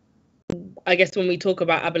that I guess when we talk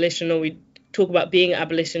about abolition, or we talk about being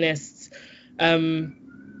abolitionists,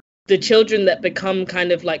 the children that become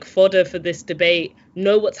kind of like fodder for this debate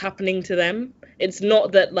know what's happening to them. It's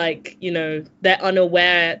not that, like, you know, they're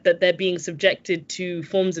unaware that they're being subjected to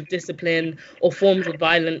forms of discipline or forms of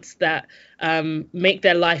violence that make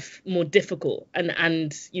their life more difficult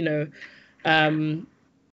and you know,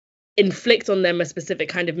 inflict on them a specific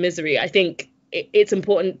kind of misery. I think it's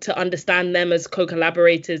important to understand them as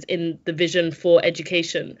co-collaborators in the vision for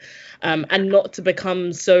education, and not to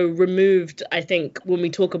become so removed, I think, when we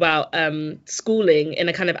talk about schooling in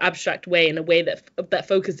a kind of abstract way, in a way that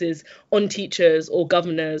focuses on teachers or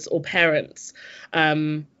governors or parents.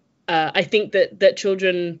 I think that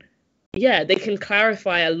children, yeah, they can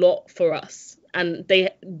clarify a lot for us, and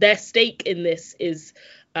their stake in this is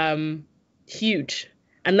huge.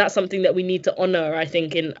 And that's something that we need to honor, I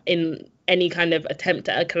think, in any kind of attempt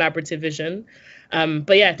at a collaborative vision.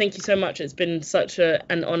 But yeah, thank you so much. It's been such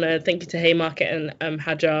an honor. Thank you to Haymarket and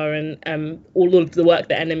Hajar and all of the work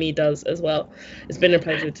that Enemy does as well. It's been a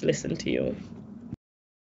pleasure to listen to you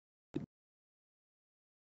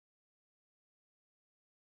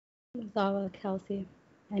all. Zara, Kelsey,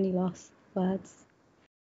 any last words?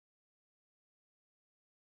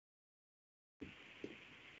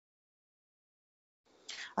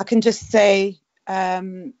 I can just say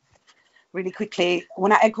really quickly,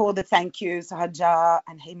 when I echo the thank yous, Hajar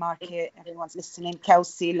and Haymarket, everyone's listening,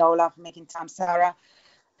 Kelsey, Lola for making time, Sarah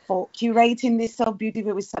for curating this so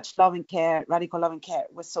beautifully with such love and care, radical love and care.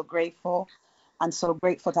 We're so grateful, and so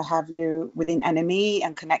grateful to have you within Enemy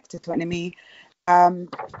and connected to Enemy.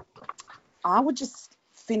 I would just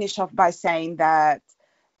finish off by saying that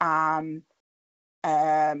to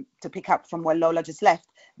pick up from where Lola just left,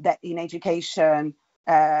 that in education,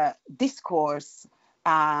 discourse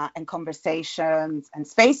and conversations and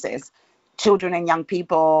spaces, children and young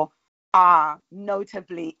people are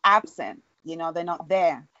notably absent. You know, they're not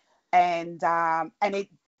there, and that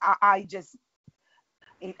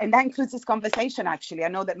includes this conversation. Actually, I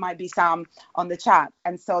know that might be some on the chat,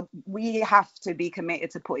 and so we have to be committed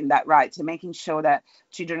to putting that right, to making sure that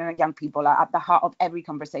children and young people are at the heart of every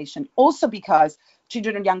conversation. Also, because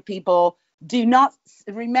children and young people do not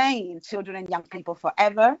remain children and young people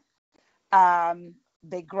forever.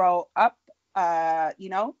 They grow up, you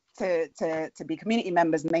know, to be community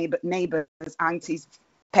members, neighbors, aunties,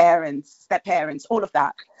 parents, step parents, all of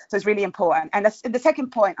that. So it's really important. And the second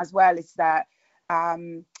point as well is that I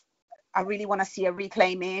really want to see a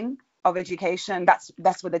reclaiming of education.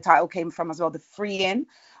 That's where the title came from as well, the freeing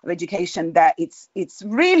of education, that it's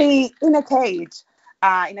really in a cage,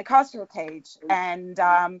 in a carceral cage, and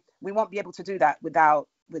we won't be able to do that without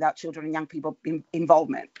children and young people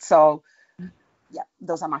involvement. So yeah,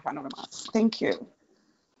 those are my final remarks. Thank you.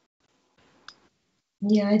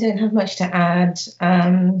 Yeah, I don't have much to add.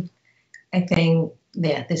 I think,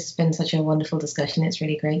 yeah, this has been such a wonderful discussion. It's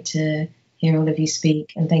really great to hear all of you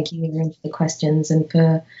speak, and thank you everyone for the questions and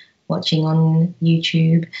for watching on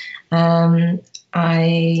YouTube. I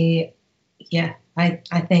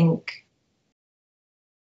think,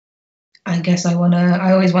 I guess I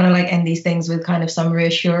always want to like end these things with kind of some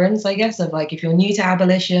reassurance, I guess, of like, if you're new to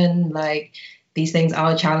abolition, like these things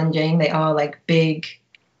are challenging. They are like big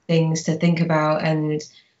things to think about. And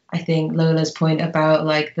I think Lola's point about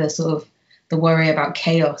like the sort of the worry about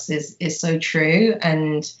chaos is so true.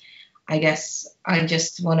 And I guess I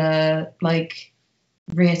just want to like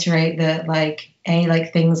reiterate that like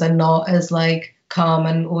things are not as like calm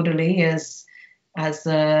and orderly as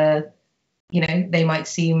you know, they might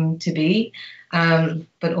seem to be,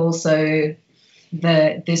 but also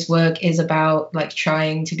this work is about like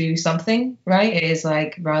trying to do something, right? It is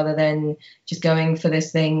like, rather than just going for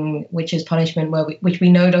this thing which is punishment, which we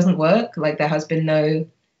know doesn't work. Like there has been no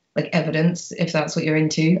like evidence, if that's what you're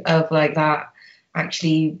into, of like that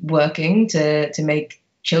actually working to make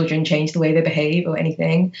children change the way they behave or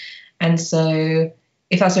anything. And so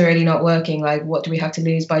if that's already not working, like what do we have to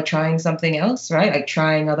lose by trying something else, right? Like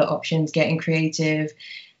trying other options, getting creative,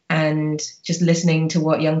 and just listening to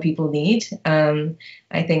what young people need.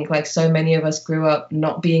 I think like so many of us grew up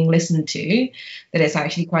not being listened to, that it's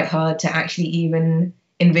actually quite hard to actually even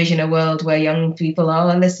envision a world where young people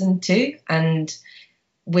are listened to. And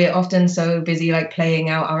we're often so busy like playing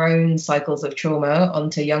out our own cycles of trauma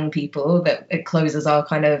onto young people that it closes our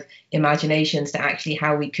kind of imaginations to actually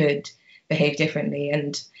how we could behave differently.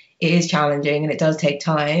 And it is challenging and it does take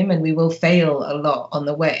time, and we will fail a lot on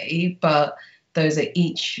the way, but those are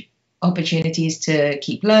each opportunities to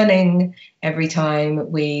keep learning every time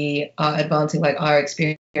we are advancing like our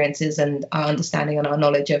experiences and our understanding and our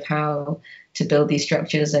knowledge of how to build these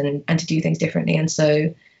structures and to do things differently. And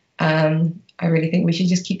so I really think we should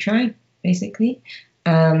just keep trying, basically.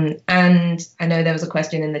 And I know there was a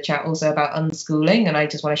question in the chat also about unschooling, and I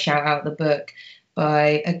just want to shout out the book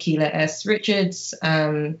by Akila S. Richards,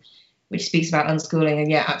 which speaks about unschooling.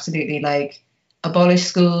 And yeah, absolutely, like, abolish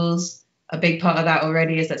schools. A big part of that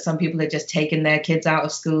already is that some people have just taken their kids out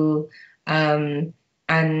of school, and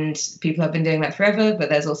people have been doing that forever, but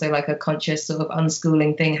there's also like a conscious sort of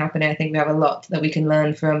unschooling thing happening. I think we have a lot that we can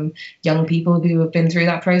learn from young people who have been through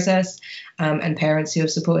that process, and parents who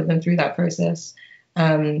have supported them through that process.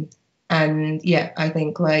 And yeah, I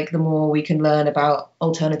think like the more we can learn about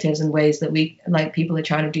alternatives and ways that we, like, people are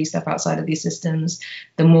trying to do stuff outside of these systems,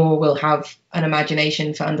 the more we'll have an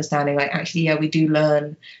imagination for understanding, like, actually, yeah, we do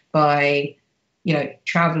learn by, you know,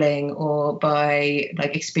 traveling, or by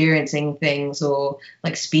like experiencing things, or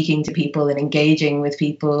like speaking to people and engaging with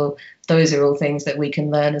people. Those are all things that we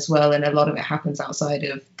can learn as well, and a lot of it happens outside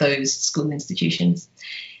of those school institutions.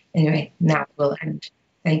 Anyway, now we'll end.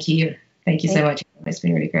 Thank you so much. It's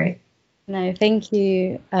been really great. No, thank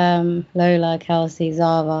you, Lola, Kelsey,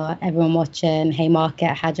 Zara, everyone watching,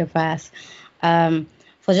 Haymarket, Hajar Press,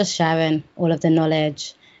 for just sharing all of the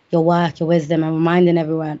knowledge, your work, your wisdom, and reminding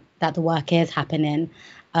everyone that the work is happening.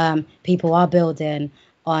 People are building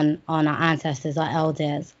on our ancestors, our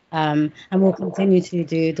elders, and we'll continue to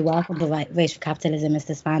do the work of the racial capitalism is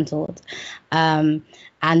dismantled.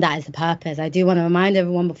 And that is the purpose. I do want to remind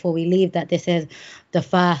everyone before we leave that this is the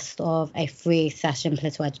first of a free session,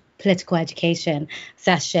 political education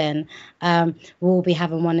session. We'll be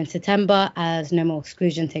having one in September, as No More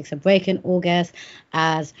Exclusion takes a break in August,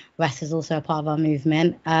 as Rest is also a part of our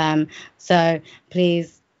movement. So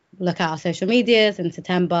please look at our social medias in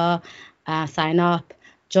September, sign up,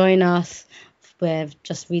 join us with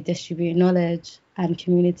just redistributing knowledge and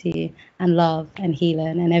community and love and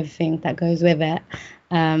healing and everything that goes with it.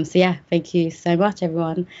 So yeah, thank you so much,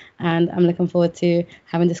 everyone. And I'm looking forward to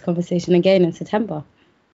having this conversation again in September.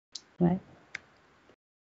 Right.